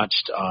being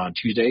launched on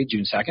Tuesday,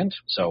 June 2nd.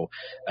 So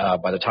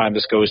by the time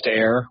this goes to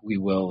air, we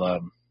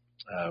will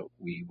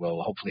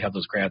hopefully have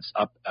those grants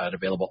up and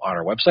available on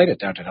our website at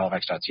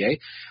downtownhalifax.ca.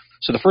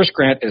 So the first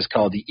grant is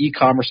called the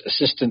E-commerce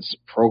Assistance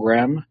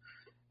Program,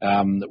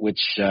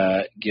 which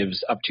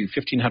gives up to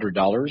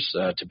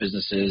 $1,500 to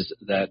businesses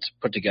that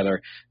put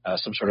together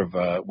some sort of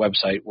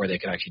website where they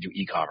can actually do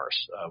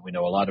e-commerce. We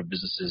know a lot of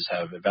businesses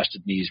have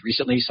invested in these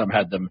recently. Some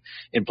had them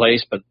in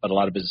place, but a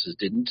lot of businesses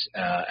didn't.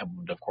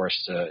 And of course,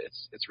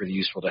 it's really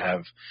useful to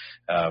have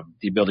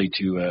the ability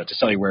to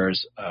sell your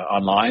wares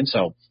online.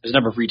 So there's a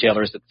number of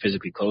retailers that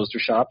physically closed their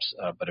shops,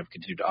 but have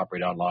continued to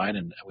operate online,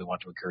 and we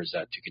want to encourage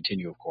that to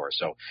continue, of course.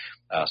 So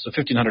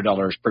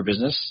 $1,500 per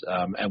business,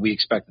 and we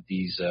expect that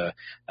these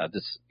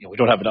we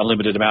don't have an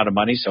unlimited amount of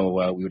money,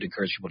 so we would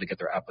encourage people to get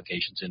their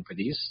applications in for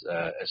these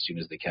as soon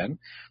as they can.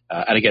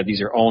 And again,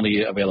 these are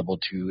only available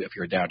to if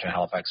you're a Downtown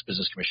Halifax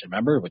Business Commission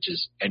member, which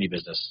is any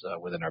business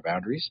within our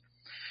boundaries.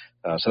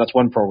 So that's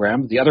one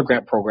program. The other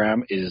grant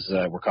program is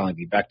we're calling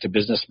the Back to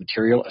Business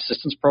Material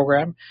Assistance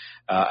Program,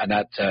 and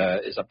that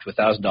is up to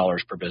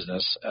 $1,000 per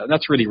business.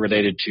 That's really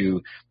related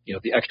to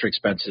the extra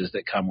expenses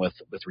that come with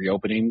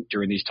reopening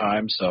during these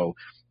times. So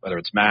whether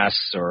it's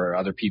masks or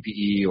other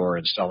PPE or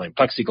installing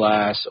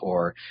plexiglass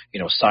or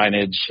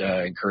signage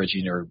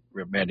encouraging or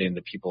mandating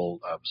that people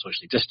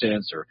socially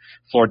distance or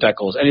floor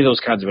decals, any of those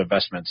kinds of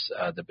investments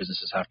that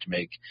businesses have to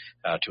make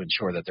to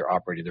ensure that they're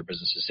operating their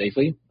businesses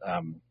safely.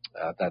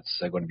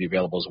 That's going to be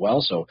available as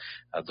well. So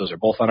those are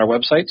both on our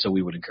website. So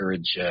we would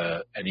encourage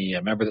any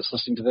member that's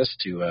listening to this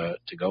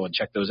to go and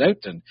check those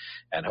out,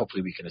 and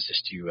hopefully we can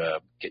assist you,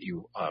 get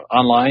you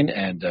online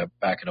and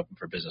back and open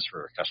for business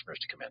for customers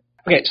to come in.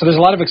 Okay, so there's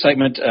a lot of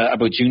excitement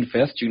about June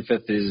 5th. June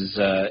 5th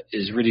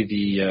is really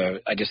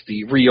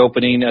the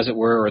reopening, as it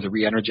were, or the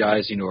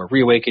re-energizing or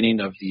reawakening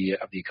of the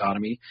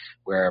economy,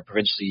 where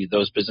provincially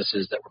those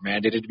businesses that were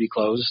mandated to be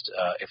closed,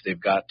 if they've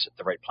got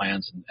the right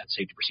plans and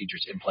safety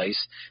procedures in place,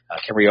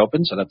 can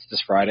reopen. So that's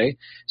this Friday.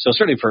 So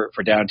certainly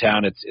for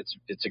downtown,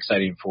 it's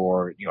exciting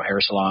for hair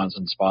salons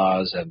and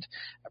spas and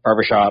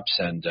barbershops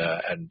and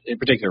in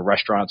particular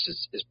restaurants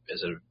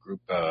is a group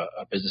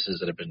of businesses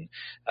that have been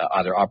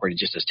either operating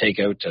just as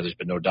takeout. There's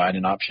been no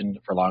dine-in option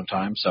for a long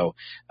time. So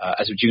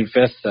as of June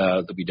 5th,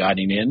 they'll be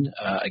dining in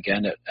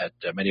again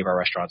at many of our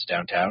restaurants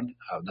downtown.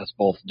 That's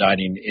both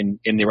dining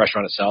in the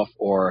restaurant itself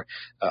or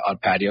on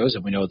patios.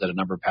 And we know that a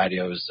number of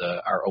patios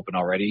are open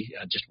already,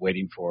 just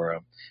waiting for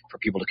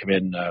people to come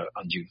in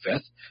on June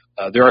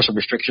 5th. There are some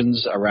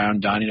restrictions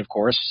around dining, of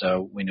course.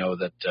 So we know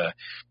that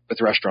with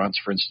the restaurants,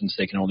 for instance,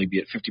 they can only be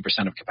at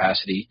 50% of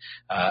capacity,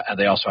 and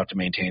they also have to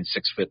maintain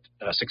 6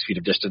 feet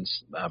of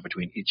distance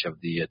between each of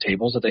the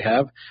tables that they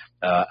have,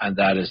 and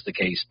that is the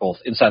case both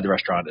inside the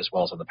restaurant as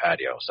well as on the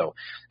patio. So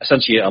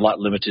essentially, a lot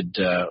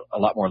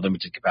more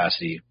limited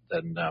capacity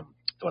than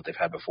what they've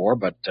had before,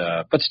 but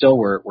still,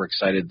 we're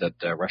excited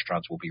that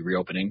restaurants will be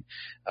reopening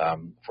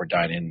for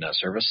dine-in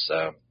service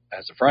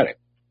as of Friday.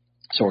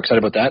 So we're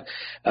excited about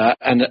that.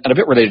 And a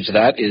bit related to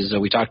that is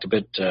we talked a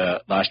bit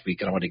last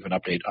week, and I want to give an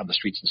update on the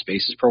Streets and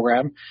Spaces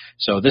program.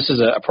 So this is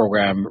a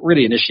program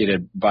really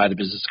initiated by the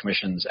business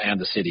commissions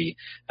and the city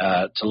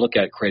to look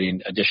at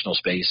creating additional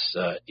space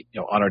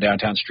on our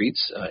downtown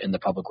streets in the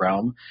public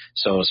realm.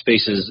 So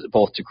spaces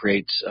both to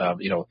create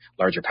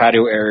larger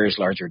patio areas,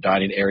 larger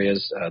dining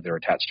areas that are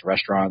attached to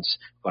restaurants.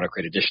 We want to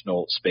create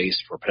additional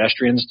space for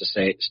pedestrians to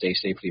stay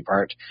safely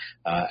apart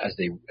as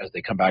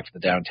they come back to the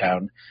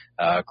downtown,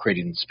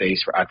 creating space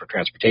for active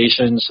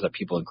transportation so that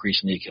people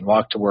increasingly can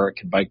walk to work,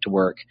 can bike to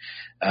work.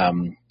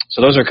 So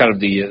those are kind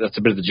of that's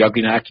a bit of the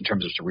juggling act in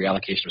terms of the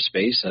reallocation of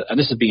space. And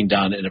this is being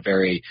done in a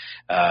very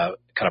kind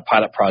of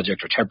pilot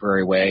project or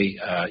temporary way.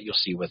 You'll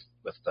see with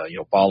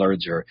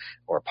bollards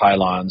or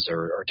pylons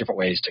or different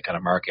ways to kind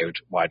of mark out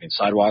widening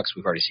sidewalks.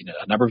 We've already seen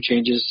a number of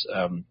changes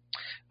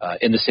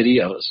in the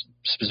city,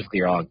 specifically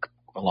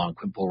along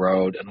Quimple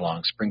Road and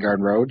along Spring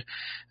Garden Road.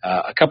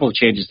 A couple of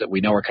changes that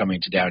we know are coming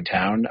to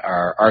downtown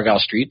are Argyle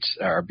Street,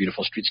 our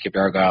beautiful streetscape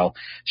Argyle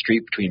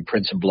Street between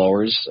Prince and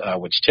Blowers,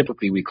 which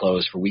typically we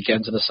close for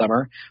weekends in the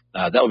summer.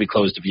 That will be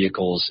closed to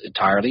vehicles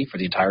entirely for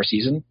the entire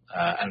season.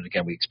 And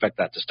again, we expect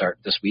that to start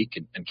this week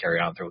and carry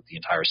on throughout the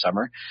entire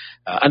summer.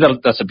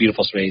 And that's a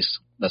beautiful space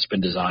that's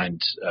been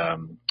designed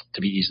to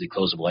be easily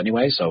closable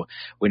anyway. So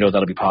we know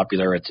that'll be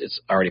popular.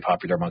 It's already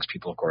popular amongst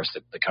people, of course,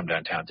 that come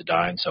downtown to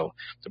dine. So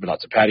there'll be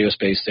lots of patio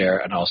space there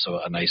and also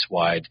a nice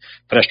wide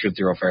pedestrian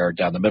thoroughfare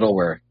down the middle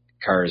where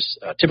cars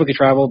typically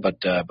travel, but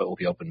will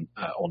be open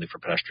only for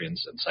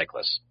pedestrians and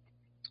cyclists.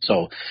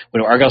 So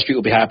we know Argyle Street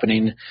will be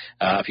happening.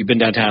 If you've been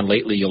downtown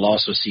lately, you'll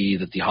also see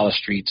that the Hollis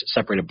Street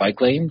separated bike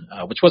lane,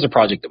 which was a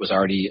project that was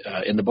already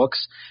in the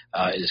books,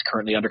 is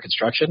currently under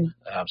construction.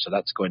 So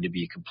that's going to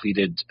be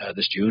completed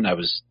this June. I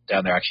was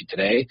down there actually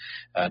today,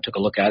 took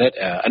a look at it,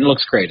 and it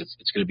looks great.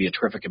 It's going to be a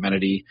terrific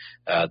amenity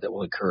that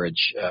will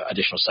encourage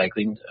additional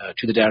cycling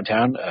to the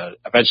downtown.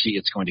 Eventually,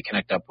 it's going to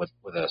connect up with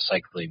a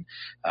cycling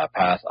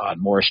path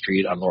on Morris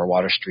Street, on Lower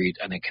Water Street,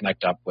 and then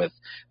connect up with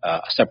a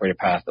separated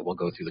path that will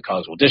go through the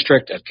Cogswell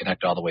District and that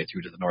connect all the way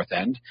through to the north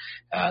end.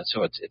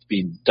 So it's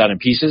being done in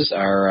pieces.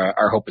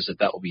 Our hope is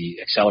that will be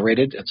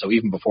accelerated, and so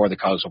even before the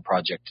Cogswell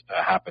project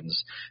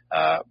happens,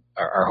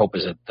 our hope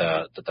is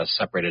that the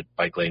separated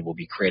bike lane will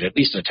be created at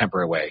least in a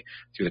temporary way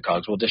through the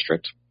Cogswell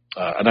district.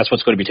 And that's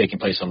what's going to be taking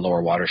place on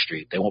Lower Water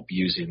Street. They won't be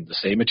using the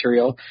same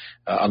material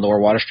on Lower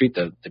Water Street.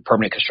 The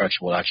permanent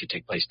construction will actually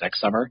take place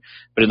next summer.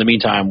 But in the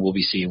meantime, we'll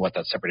be seeing what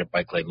that separated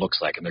bike lane looks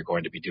like, and they're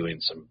going to be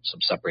doing some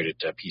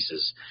separated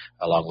pieces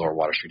along Lower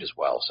Water Street as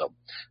well. So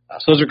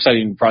those are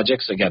exciting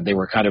projects. Again, they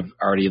were kind of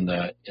already in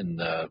the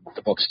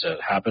books to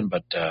happen,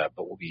 but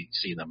we'll be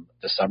seeing them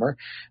this summer.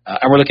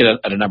 And we're looking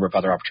at a number of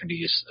other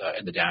opportunities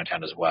in the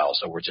downtown as well.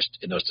 So we're just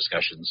in those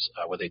discussions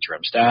with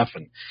HRM staff,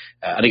 and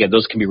again,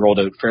 those can be rolled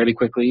out fairly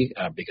quickly.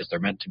 Because they're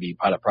meant to be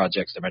pilot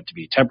projects, they're meant to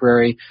be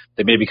temporary.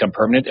 They may become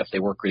permanent if they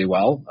work really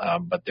well,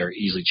 but they're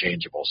easily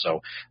changeable.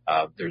 So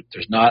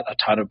there's not a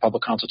ton of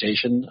public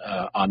consultation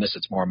on this.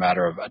 It's more a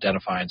matter of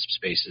identifying some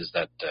spaces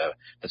that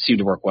seem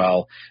to work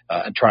well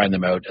and trying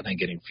them out and then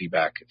getting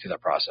feedback through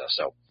that process.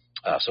 So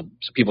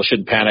people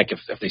shouldn't panic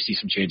if they see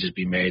some changes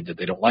being made that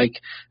they don't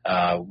like.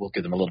 We'll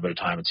give them a little bit of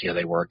time and see how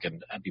they work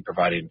and be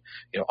providing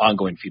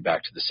ongoing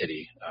feedback to the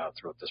city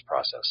throughout this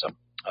process. So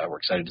we're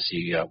excited to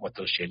see what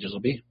those changes will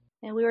be.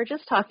 And we were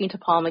just talking to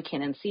Paul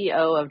McKinnon,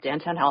 CEO of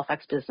Downtown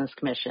Halifax Business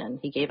Commission.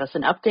 He gave us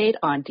an update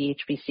on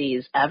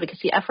DHBC's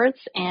advocacy efforts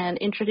and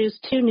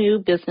introduced 2 new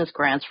business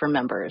grants for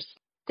members.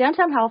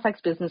 Downtown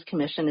Halifax Business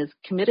Commission is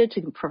committed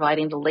to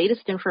providing the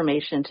latest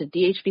information to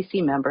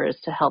DHBC members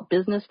to help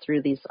business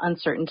through these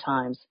uncertain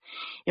times.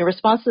 In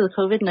response to the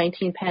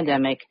COVID-19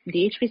 pandemic,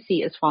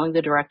 DHBC is following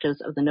the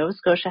directives of the Nova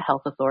Scotia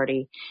Health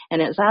Authority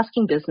and is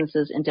asking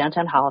businesses in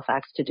downtown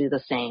Halifax to do the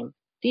same.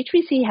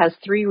 DHBC has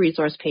 3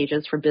 resource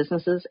pages for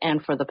businesses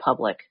and for the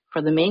public.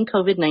 For the main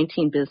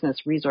COVID-19 business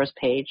resource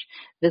page,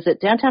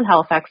 visit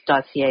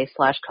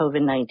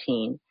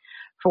downtownhalifax.ca/COVID-19.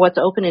 For what's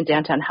open in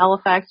downtown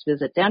Halifax,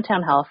 visit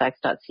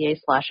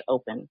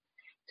downtownhalifax.ca/open.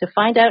 To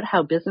find out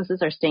how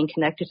businesses are staying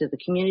connected to the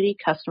community,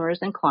 customers,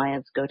 and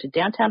clients, go to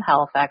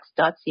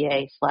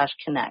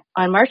downtownhalifax.ca/connect.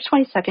 On March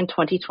 22,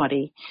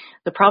 2020,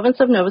 the province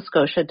of Nova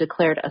Scotia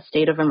declared a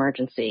state of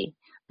emergency.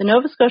 The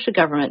Nova Scotia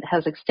government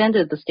has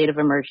extended the state of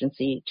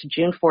emergency to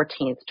June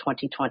 14,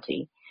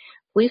 2020.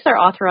 Police are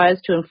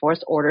authorized to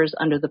enforce orders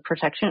under the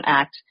Protection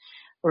Act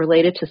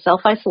related to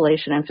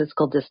self-isolation and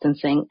physical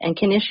distancing and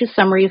can issue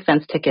summary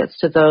offense tickets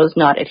to those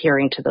not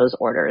adhering to those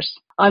orders.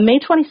 On May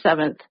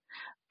 27th,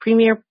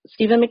 Premier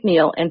Stephen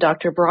McNeil and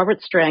Dr.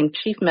 Robert Strang,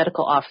 Chief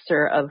Medical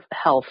Officer of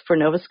Health for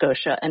Nova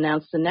Scotia,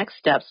 announced the next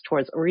steps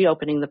towards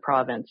reopening the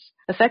province.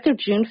 Effective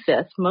June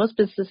 5th, most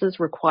businesses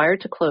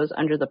required to close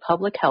under the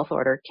public health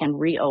order can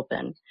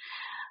reopen.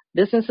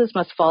 Businesses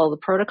must follow the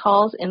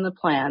protocols in the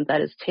plan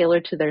that is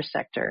tailored to their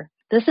sector.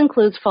 This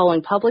includes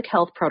following public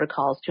health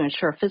protocols to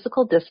ensure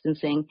physical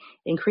distancing,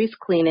 increased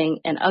cleaning,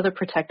 and other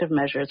protective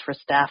measures for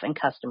staff and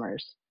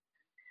customers.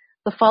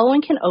 The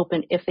following can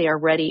open if they are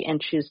ready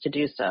and choose to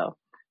do so.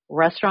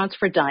 Restaurants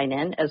for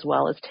dine-in as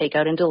well as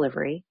takeout and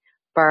delivery,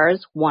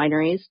 bars,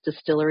 wineries,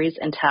 distilleries,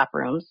 and tap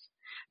rooms,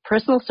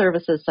 personal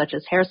services such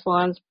as hair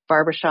salons,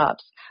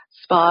 barbershops,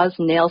 spas,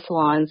 nail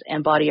salons,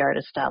 and body art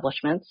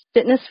establishments,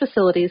 fitness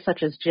facilities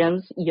such as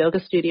gyms, yoga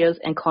studios,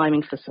 and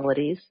climbing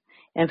facilities,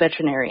 and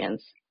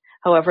veterinarians.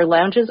 However,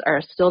 lounges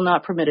are still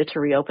not permitted to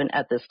reopen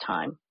at this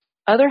time.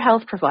 Other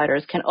health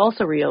providers can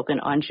also reopen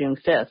on June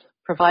 5th,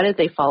 provided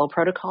they follow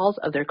protocols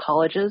of their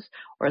colleges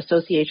or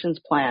associations'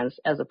 plans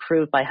as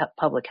approved by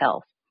public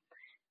health.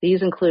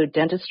 These include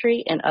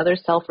dentistry and other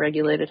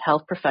self-regulated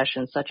health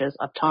professions such as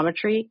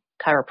optometry,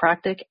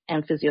 chiropractic,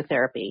 and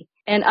physiotherapy,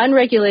 and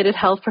unregulated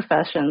health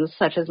professions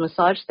such as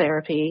massage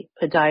therapy,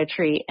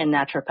 podiatry, and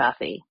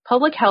naturopathy.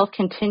 Public health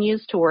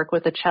continues to work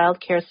with the child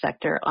care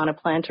sector on a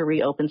plan to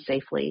reopen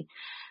safely.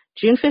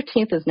 June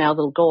 15th is now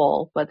the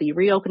goal, but the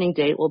reopening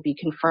date will be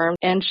confirmed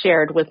and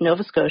shared with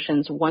Nova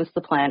Scotians once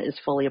the plan is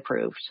fully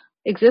approved.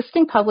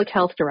 Existing public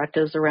health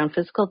directives around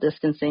physical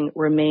distancing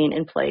remain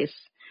in place.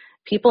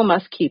 People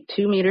must keep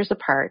 2 meters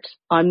apart.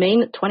 On May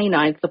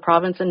 29th, the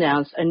province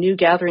announced a new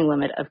gathering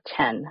limit of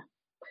 10.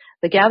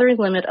 The gathering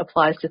limit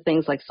applies to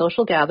things like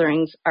social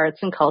gatherings,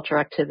 arts and culture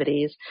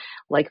activities,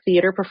 like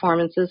theater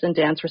performances and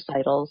dance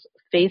recitals,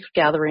 faith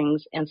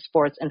gatherings, and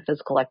sports and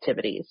physical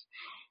activities.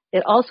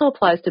 It also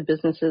applies to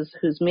businesses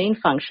whose main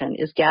function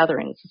is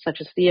gatherings,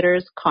 such as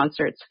theaters,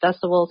 concerts,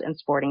 festivals, and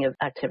sporting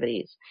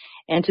activities,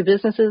 and to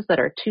businesses that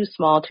are too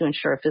small to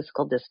ensure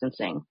physical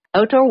distancing.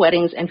 Outdoor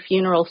weddings and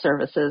funeral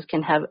services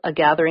can have a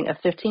gathering of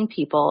 15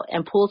 people,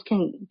 and pools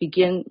can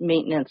begin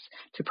maintenance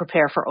to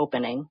prepare for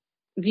opening.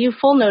 View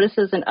full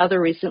notices and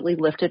other recently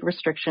lifted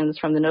restrictions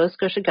from the Nova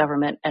Scotia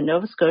government at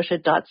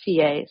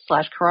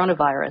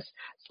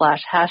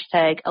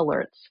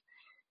novascotia.ca/coronavirus/#alerts.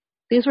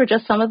 These were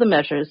just some of the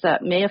measures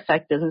that may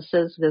affect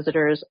businesses,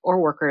 visitors, or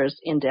workers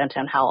in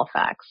downtown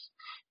Halifax.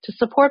 To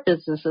support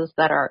businesses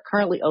that are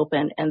currently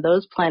open and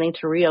those planning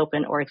to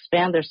reopen or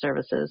expand their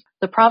services,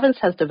 the province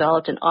has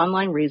developed an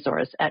online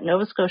resource at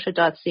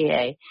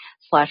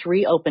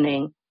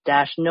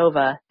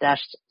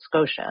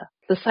novascotia.ca/reopening-nova-scotia.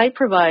 The site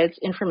provides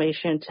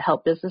information to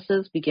help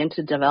businesses begin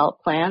to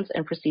develop plans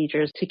and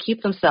procedures to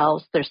keep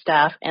themselves, their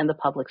staff, and the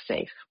public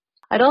safe.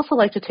 I'd also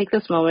like to take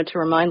this moment to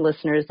remind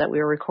listeners that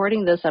we are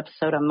recording this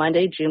episode on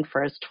Monday, June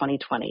 1st,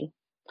 2020.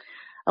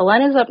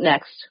 Alana is up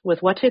next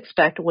with what to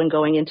expect when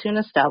going into an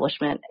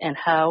establishment and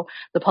how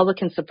the public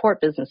can support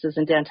businesses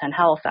in downtown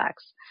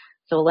Halifax.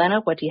 So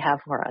Alana, what do you have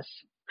for us?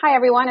 Hi,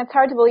 everyone. It's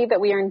hard to believe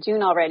that we are in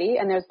June already,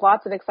 and there's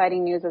lots of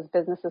exciting news as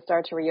businesses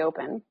start to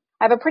reopen.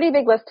 I have a pretty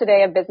big list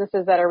today of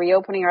businesses that are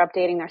reopening or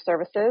updating their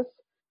services,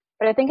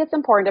 but I think it's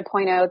important to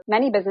point out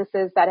many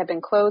businesses that have been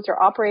closed or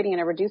operating in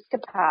a reduced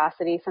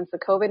capacity since the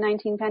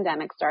COVID-19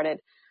 pandemic started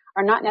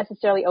are not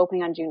necessarily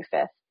opening on June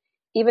 5th,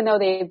 even though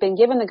they've been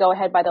given the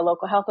go-ahead by the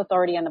local health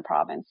authority and the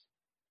province.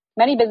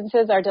 Many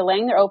businesses are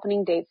delaying their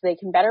opening dates so they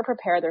can better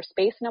prepare their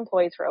space and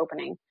employees for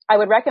opening. I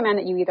would recommend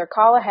that you either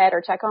call ahead or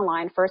check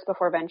online first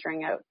before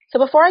venturing out. So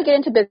before I get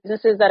into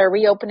businesses that are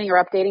reopening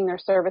or updating their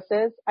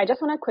services, I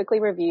just want to quickly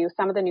review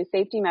some of the new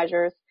safety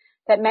measures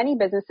that many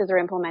businesses are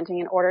implementing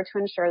in order to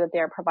ensure that they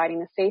are providing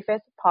the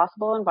safest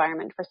possible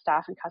environment for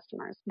staff and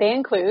customers. They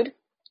include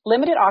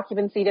limited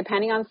occupancy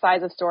depending on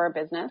size of store or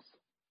business,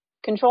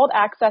 controlled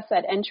access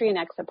at entry and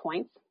exit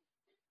points,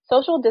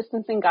 social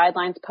distancing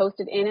guidelines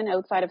posted in and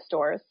outside of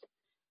stores.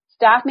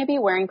 Staff may be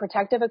wearing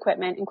protective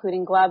equipment,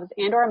 including gloves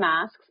and or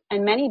masks,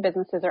 and many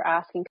businesses are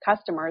asking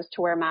customers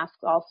to wear masks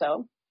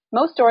also.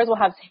 Most stores will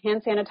have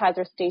hand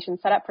sanitizer stations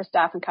set up for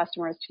staff and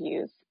customers to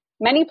use.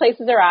 Many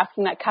places are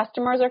asking that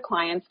customers or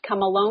clients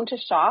come alone to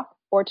shop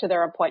or to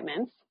their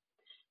appointments.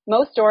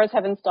 Most stores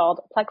have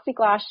installed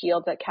plexiglass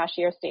shields at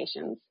cashier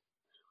stations.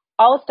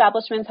 All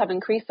establishments have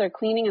increased their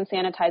cleaning and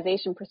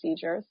sanitization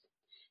procedures.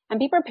 And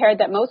be prepared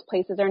that most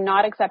places are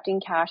not accepting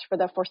cash for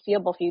the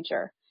foreseeable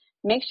future.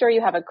 Make sure you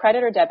have a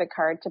credit or debit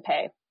card to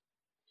pay.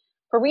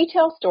 For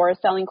retail stores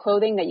selling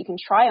clothing that you can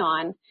try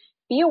on,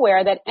 be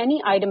aware that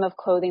any item of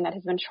clothing that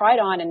has been tried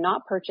on and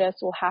not purchased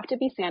will have to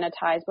be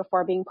sanitized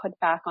before being put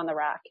back on the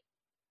rack.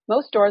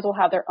 Most stores will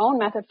have their own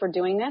method for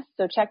doing this,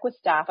 so check with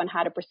staff on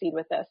how to proceed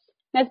with this.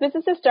 And as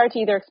businesses start to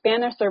either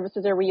expand their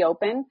services or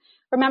reopen,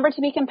 remember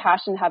to be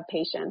compassionate and have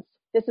patience.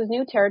 This is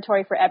new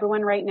territory for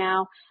everyone right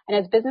now, and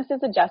as businesses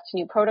adjust to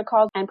new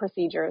protocols and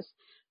procedures,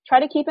 try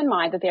to keep in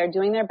mind that they are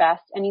doing their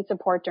best and need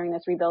support during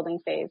this rebuilding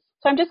phase.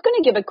 So I'm just going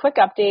to give a quick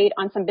update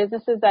on some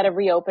businesses that have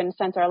reopened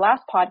since our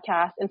last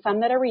podcast and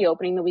some that are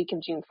reopening the week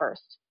of June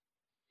 1st.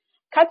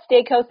 Cut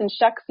Steakhouse and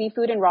Shuck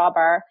Seafood and Raw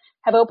Bar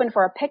have opened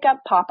for a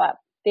pickup pop-up.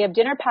 They have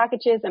dinner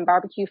packages and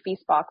barbecue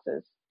feast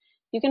boxes.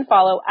 You can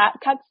follow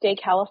at Cut Steak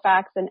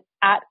Halifax and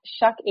at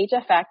Shuck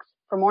HFX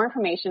for more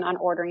information on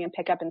ordering and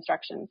pickup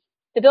instructions.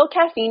 The Ville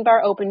Caffeine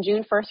Bar opened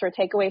June 1st for a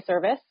takeaway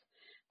service.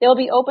 They will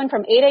be open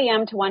from 8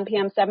 a.m. to 1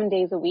 p.m. 7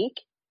 days a week.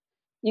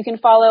 You can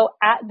follow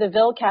at the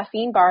Ville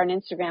Caffeine Bar on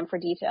Instagram for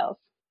details.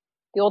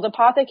 The Old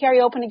Apothecary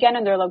opened again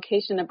in their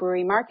location in the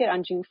Brewery Market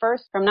on June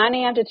 1st from 9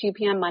 a.m. to 2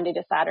 p.m. Monday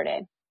to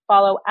Saturday.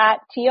 Follow at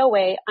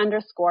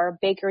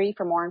TOA_bakery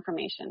for more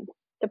information.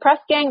 The Press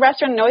Gang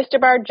Restaurant and Oyster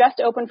Bar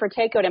just opened for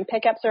takeout and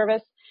pickup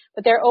service,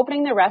 but they're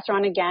opening the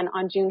restaurant again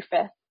on June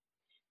 5th.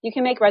 You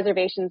can make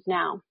reservations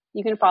now.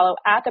 You can follow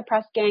at the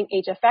Press Gang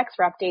HFX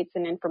for updates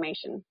and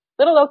information.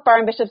 Little Oak Bar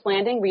in Bishop's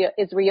Landing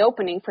is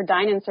reopening for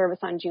dine-in service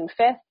on June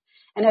 5th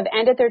and have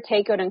ended their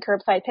takeout and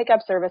curbside pickup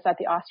service at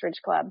the Ostrich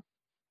Club.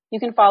 You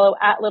can follow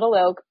at Little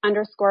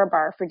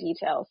Oak_bar for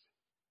details.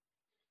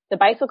 The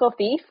Bicycle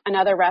Thief,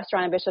 another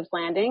restaurant in Bishop's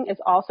Landing, is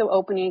also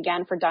opening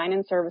again for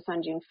dine-in service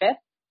on June 5th.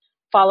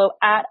 Follow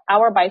at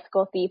Our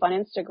Bicycle Thief on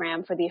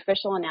Instagram for the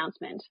official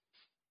announcement.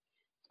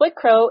 Split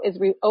Crow is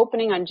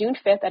reopening on June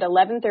 5th at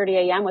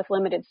 11:30 a.m. with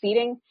limited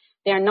seating.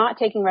 They are not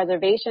taking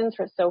reservations,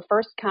 so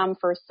first come,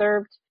 first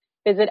served.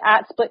 Visit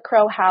at Split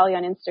Crow Halley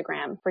on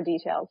Instagram for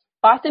details.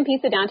 Boston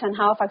Pizza downtown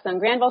Halifax on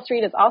Granville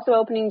Street is also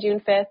opening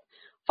June 5th.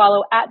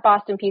 Follow at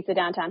Boston Pizza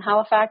downtown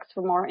Halifax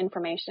for more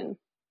information.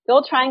 The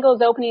Old Triangle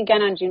is opening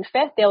again on June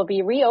 5th. They will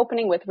be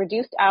reopening with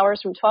reduced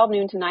hours from 12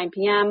 noon to 9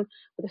 p.m.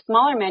 with a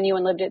smaller menu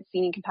and limited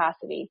seating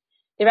capacity.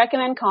 They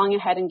recommend calling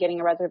ahead and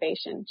getting a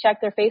reservation. Check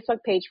their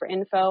Facebook page for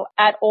info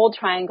at Old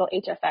Triangle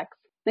HFX.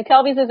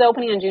 McKelvey's is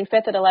opening on June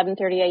 5th at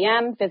 11:30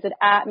 a.m. Visit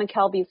at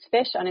McKelvey's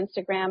Fish on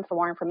Instagram for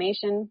more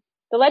information.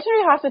 The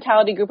Legendary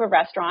Hospitality Group of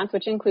Restaurants,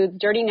 which includes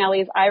Dirty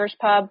Nelly's Irish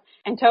Pub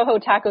and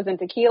Toho Tacos and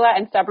Tequila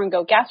and Stubborn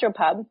Goat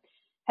Gastropub,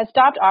 has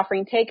stopped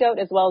offering takeout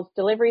as well as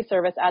delivery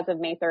service as of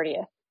May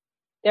 30th.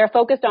 They are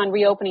focused on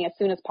reopening as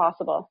soon as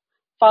possible.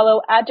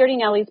 Follow at Dirty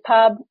Nelly's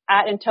Pub,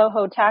 at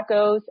Toho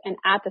Tacos, and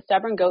at The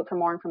Stubborn Goat for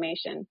more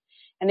information.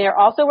 And they are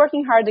also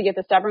working hard to get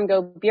the Stubborn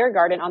Goat Beer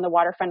Garden on the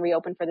waterfront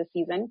reopened for the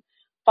season.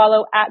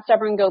 Follow at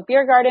Stubborn Goat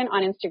Beer Garden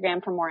on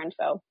Instagram for more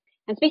info.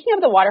 And speaking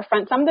of the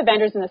waterfront, some of the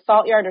vendors in the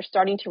Salt Yard are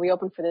starting to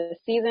reopen for this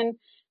season.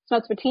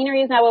 Smoke's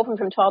Patinery is now open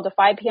from 12 to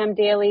 5 p.m.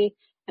 daily,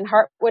 and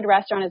Heartwood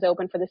Restaurant is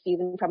open for the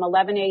season from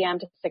 11 a.m.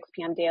 to 6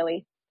 p.m.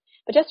 daily.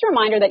 But just a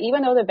reminder that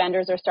even though the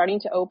vendors are starting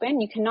to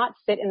open, you cannot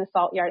sit in the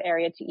Salt Yard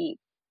area to eat.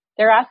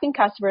 They're asking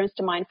customers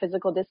to mind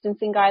physical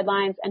distancing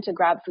guidelines and to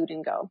grab food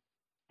and go.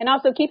 And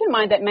also keep in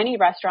mind that many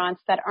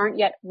restaurants that aren't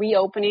yet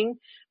reopening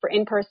for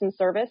in-person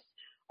service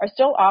are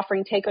still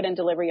offering takeout and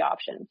delivery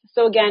options.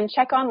 So again,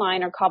 check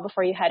online or call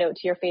before you head out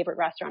to your favorite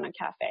restaurant or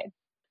cafe.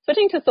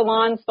 Switching to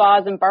salons,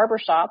 spas, and barber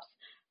shops,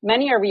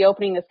 many are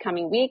reopening this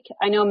coming week.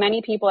 I know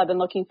many people have been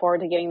looking forward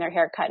to getting their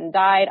hair cut and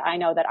dyed. I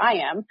know that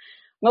I am.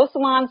 Most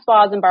salons,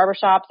 spas, and barber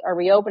shops are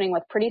reopening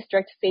with pretty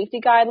strict safety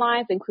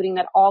guidelines, including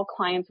that all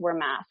clients wear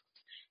masks.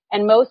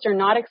 And most are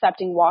not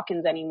accepting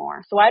walk-ins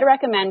anymore. So I'd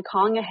recommend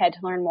calling ahead to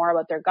learn more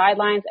about their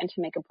guidelines and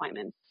to make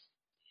appointments.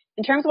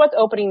 In terms of what's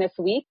opening this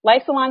week,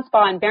 Life Salon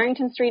Spa on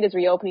Barrington Street is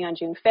reopening on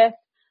June 5th.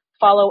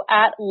 Follow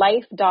at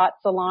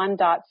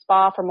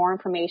life.salon.spa for more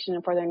information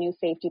and for their new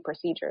safety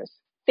procedures.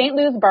 St.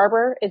 Louis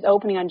Barber is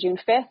opening on June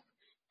 5th.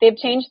 They've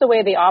changed the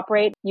way they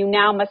operate. You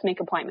now must make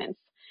appointments.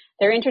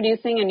 They're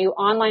introducing a new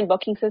online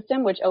booking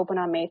system, which opened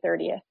on May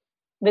 30th.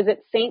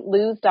 Visit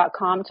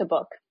stlouis.com to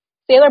book.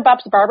 Sailor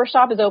Bups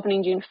Barbershop is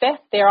opening June 5th.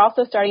 They are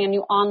also starting a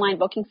new online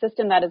booking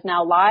system that is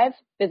now live.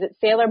 Visit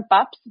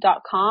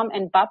sailorbups.com,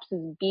 and Bups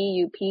is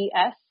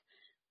B-U-P-S,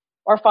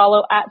 or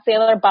follow at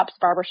Sailor Bups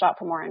Barbershop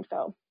for more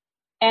info.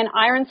 And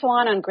Iron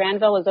Salon on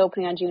Granville is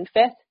opening on June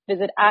 5th.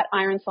 Visit at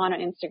Iron Salon on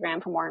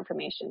Instagram for more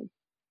information.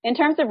 In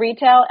terms of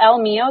retail, El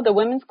Mio, the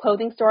women's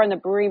clothing store in the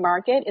Brewery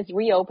Market, is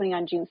reopening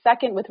on June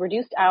 2nd with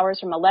reduced hours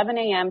from 11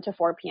 a.m. to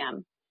 4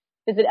 p.m.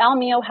 Visit El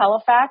Mio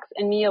Halifax,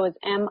 and Mio is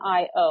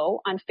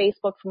M-I-O, on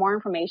Facebook for more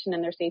information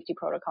and their safety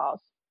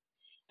protocols.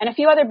 And a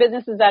few other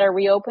businesses that are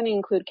reopening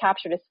include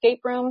Captured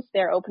Escape Rooms.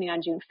 They're opening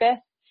on June 5th.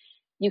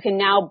 You can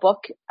now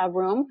book a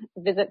room.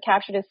 Visit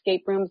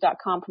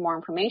capturedescaperooms.com for more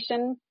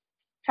information.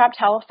 Trapped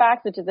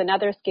Halifax, which is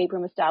another escape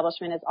room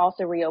establishment, is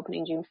also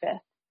reopening June 5th.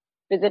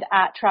 Visit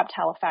at Trapped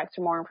Halifax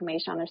for more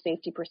information on their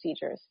safety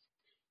procedures.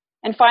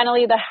 And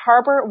finally, the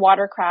Harbor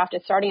Watercraft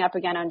is starting up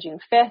again on June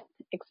 5th.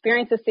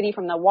 Experience the city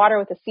from the water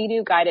with a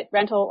Sea-Doo guided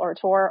rental or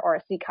tour or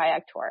a sea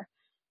kayak tour.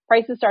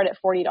 Prices start at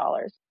 $40.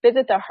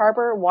 Visit the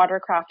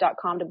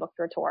harborwatercraft.com to book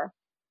your tour.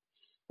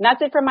 And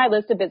that's it for my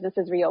list of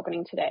businesses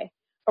reopening today.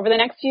 Over the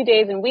next few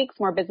days and weeks,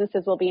 more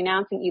businesses will be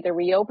announcing either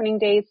reopening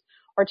dates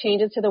or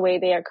changes to the way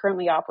they are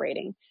currently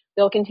operating.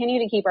 We'll continue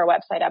to keep our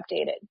website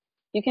updated.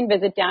 You can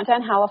visit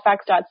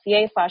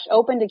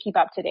downtownhalifax.ca/open to keep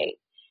up to date.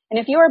 And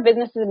if you are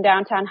businesses in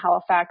downtown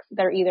Halifax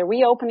that are either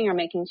reopening or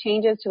making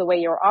changes to the way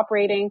you're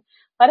operating,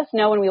 let us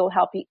know and we will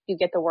help you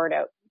get the word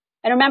out.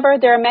 And remember,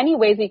 there are many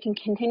ways you can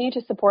continue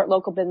to support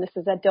local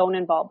businesses that don't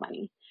involve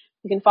money.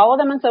 You can follow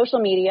them on social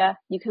media,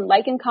 you can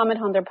like and comment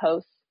on their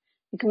posts,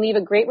 you can leave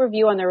a great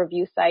review on their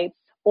review sites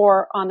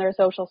or on their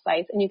social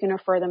sites, and you can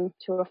refer them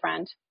to a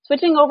friend.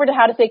 Switching over to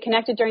how to stay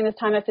connected during this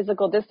time of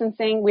physical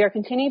distancing, we are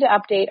continuing to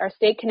update our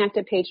Stay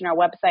Connected page on our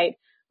website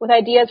with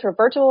ideas for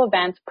virtual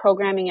events,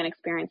 programming, and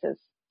experiences.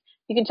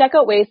 You can check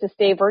out ways to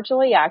stay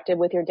virtually active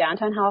with your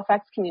downtown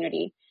Halifax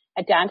community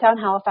at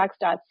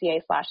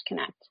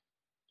downtownhalifax.ca/connect.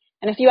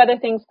 And a few other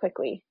things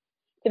quickly.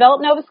 Develop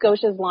Nova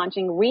Scotia is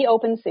launching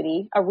Reopen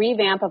City, a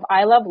revamp of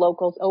I Love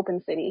Local's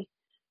Open City.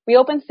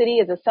 Reopen City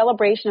is a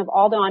celebration of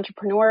all the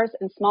entrepreneurs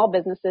and small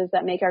businesses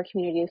that make our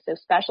community so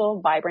special,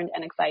 vibrant,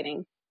 and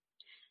exciting.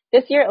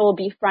 This year, it will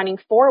be running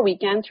 4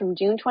 weekends from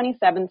June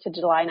 27th to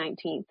July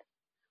 19th.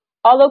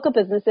 All local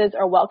businesses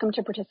are welcome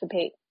to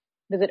participate.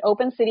 Visit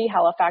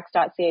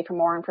opencityhalifax.ca for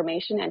more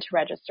information and to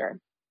register.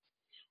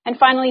 And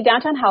finally,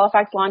 Downtown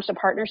Halifax launched a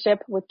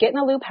partnership with Get in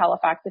the Loop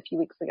Halifax a few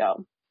weeks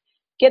ago.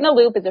 Get in the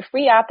Loop is a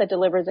free app that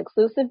delivers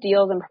exclusive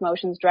deals and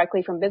promotions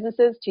directly from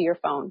businesses to your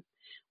phone.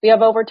 We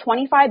have over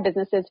 25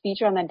 businesses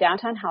featured on the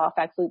Downtown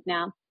Halifax Loop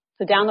now,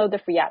 so download the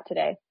free app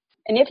today.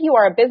 And if you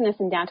are a business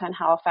in Downtown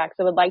Halifax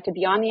that would like to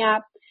be on the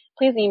app,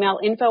 please email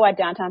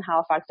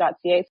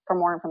info@downtownhalifax.ca for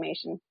more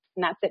information.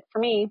 And that's it for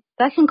me.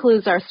 That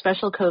concludes our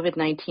special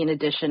COVID-19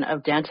 edition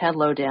of Downtown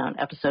Lowdown,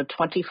 episode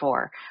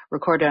 24,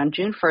 recorded on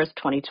June 1st,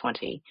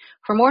 2020.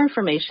 For more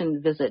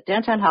information, visit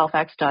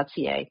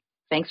downtownhalifax.ca.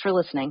 Thanks for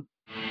listening.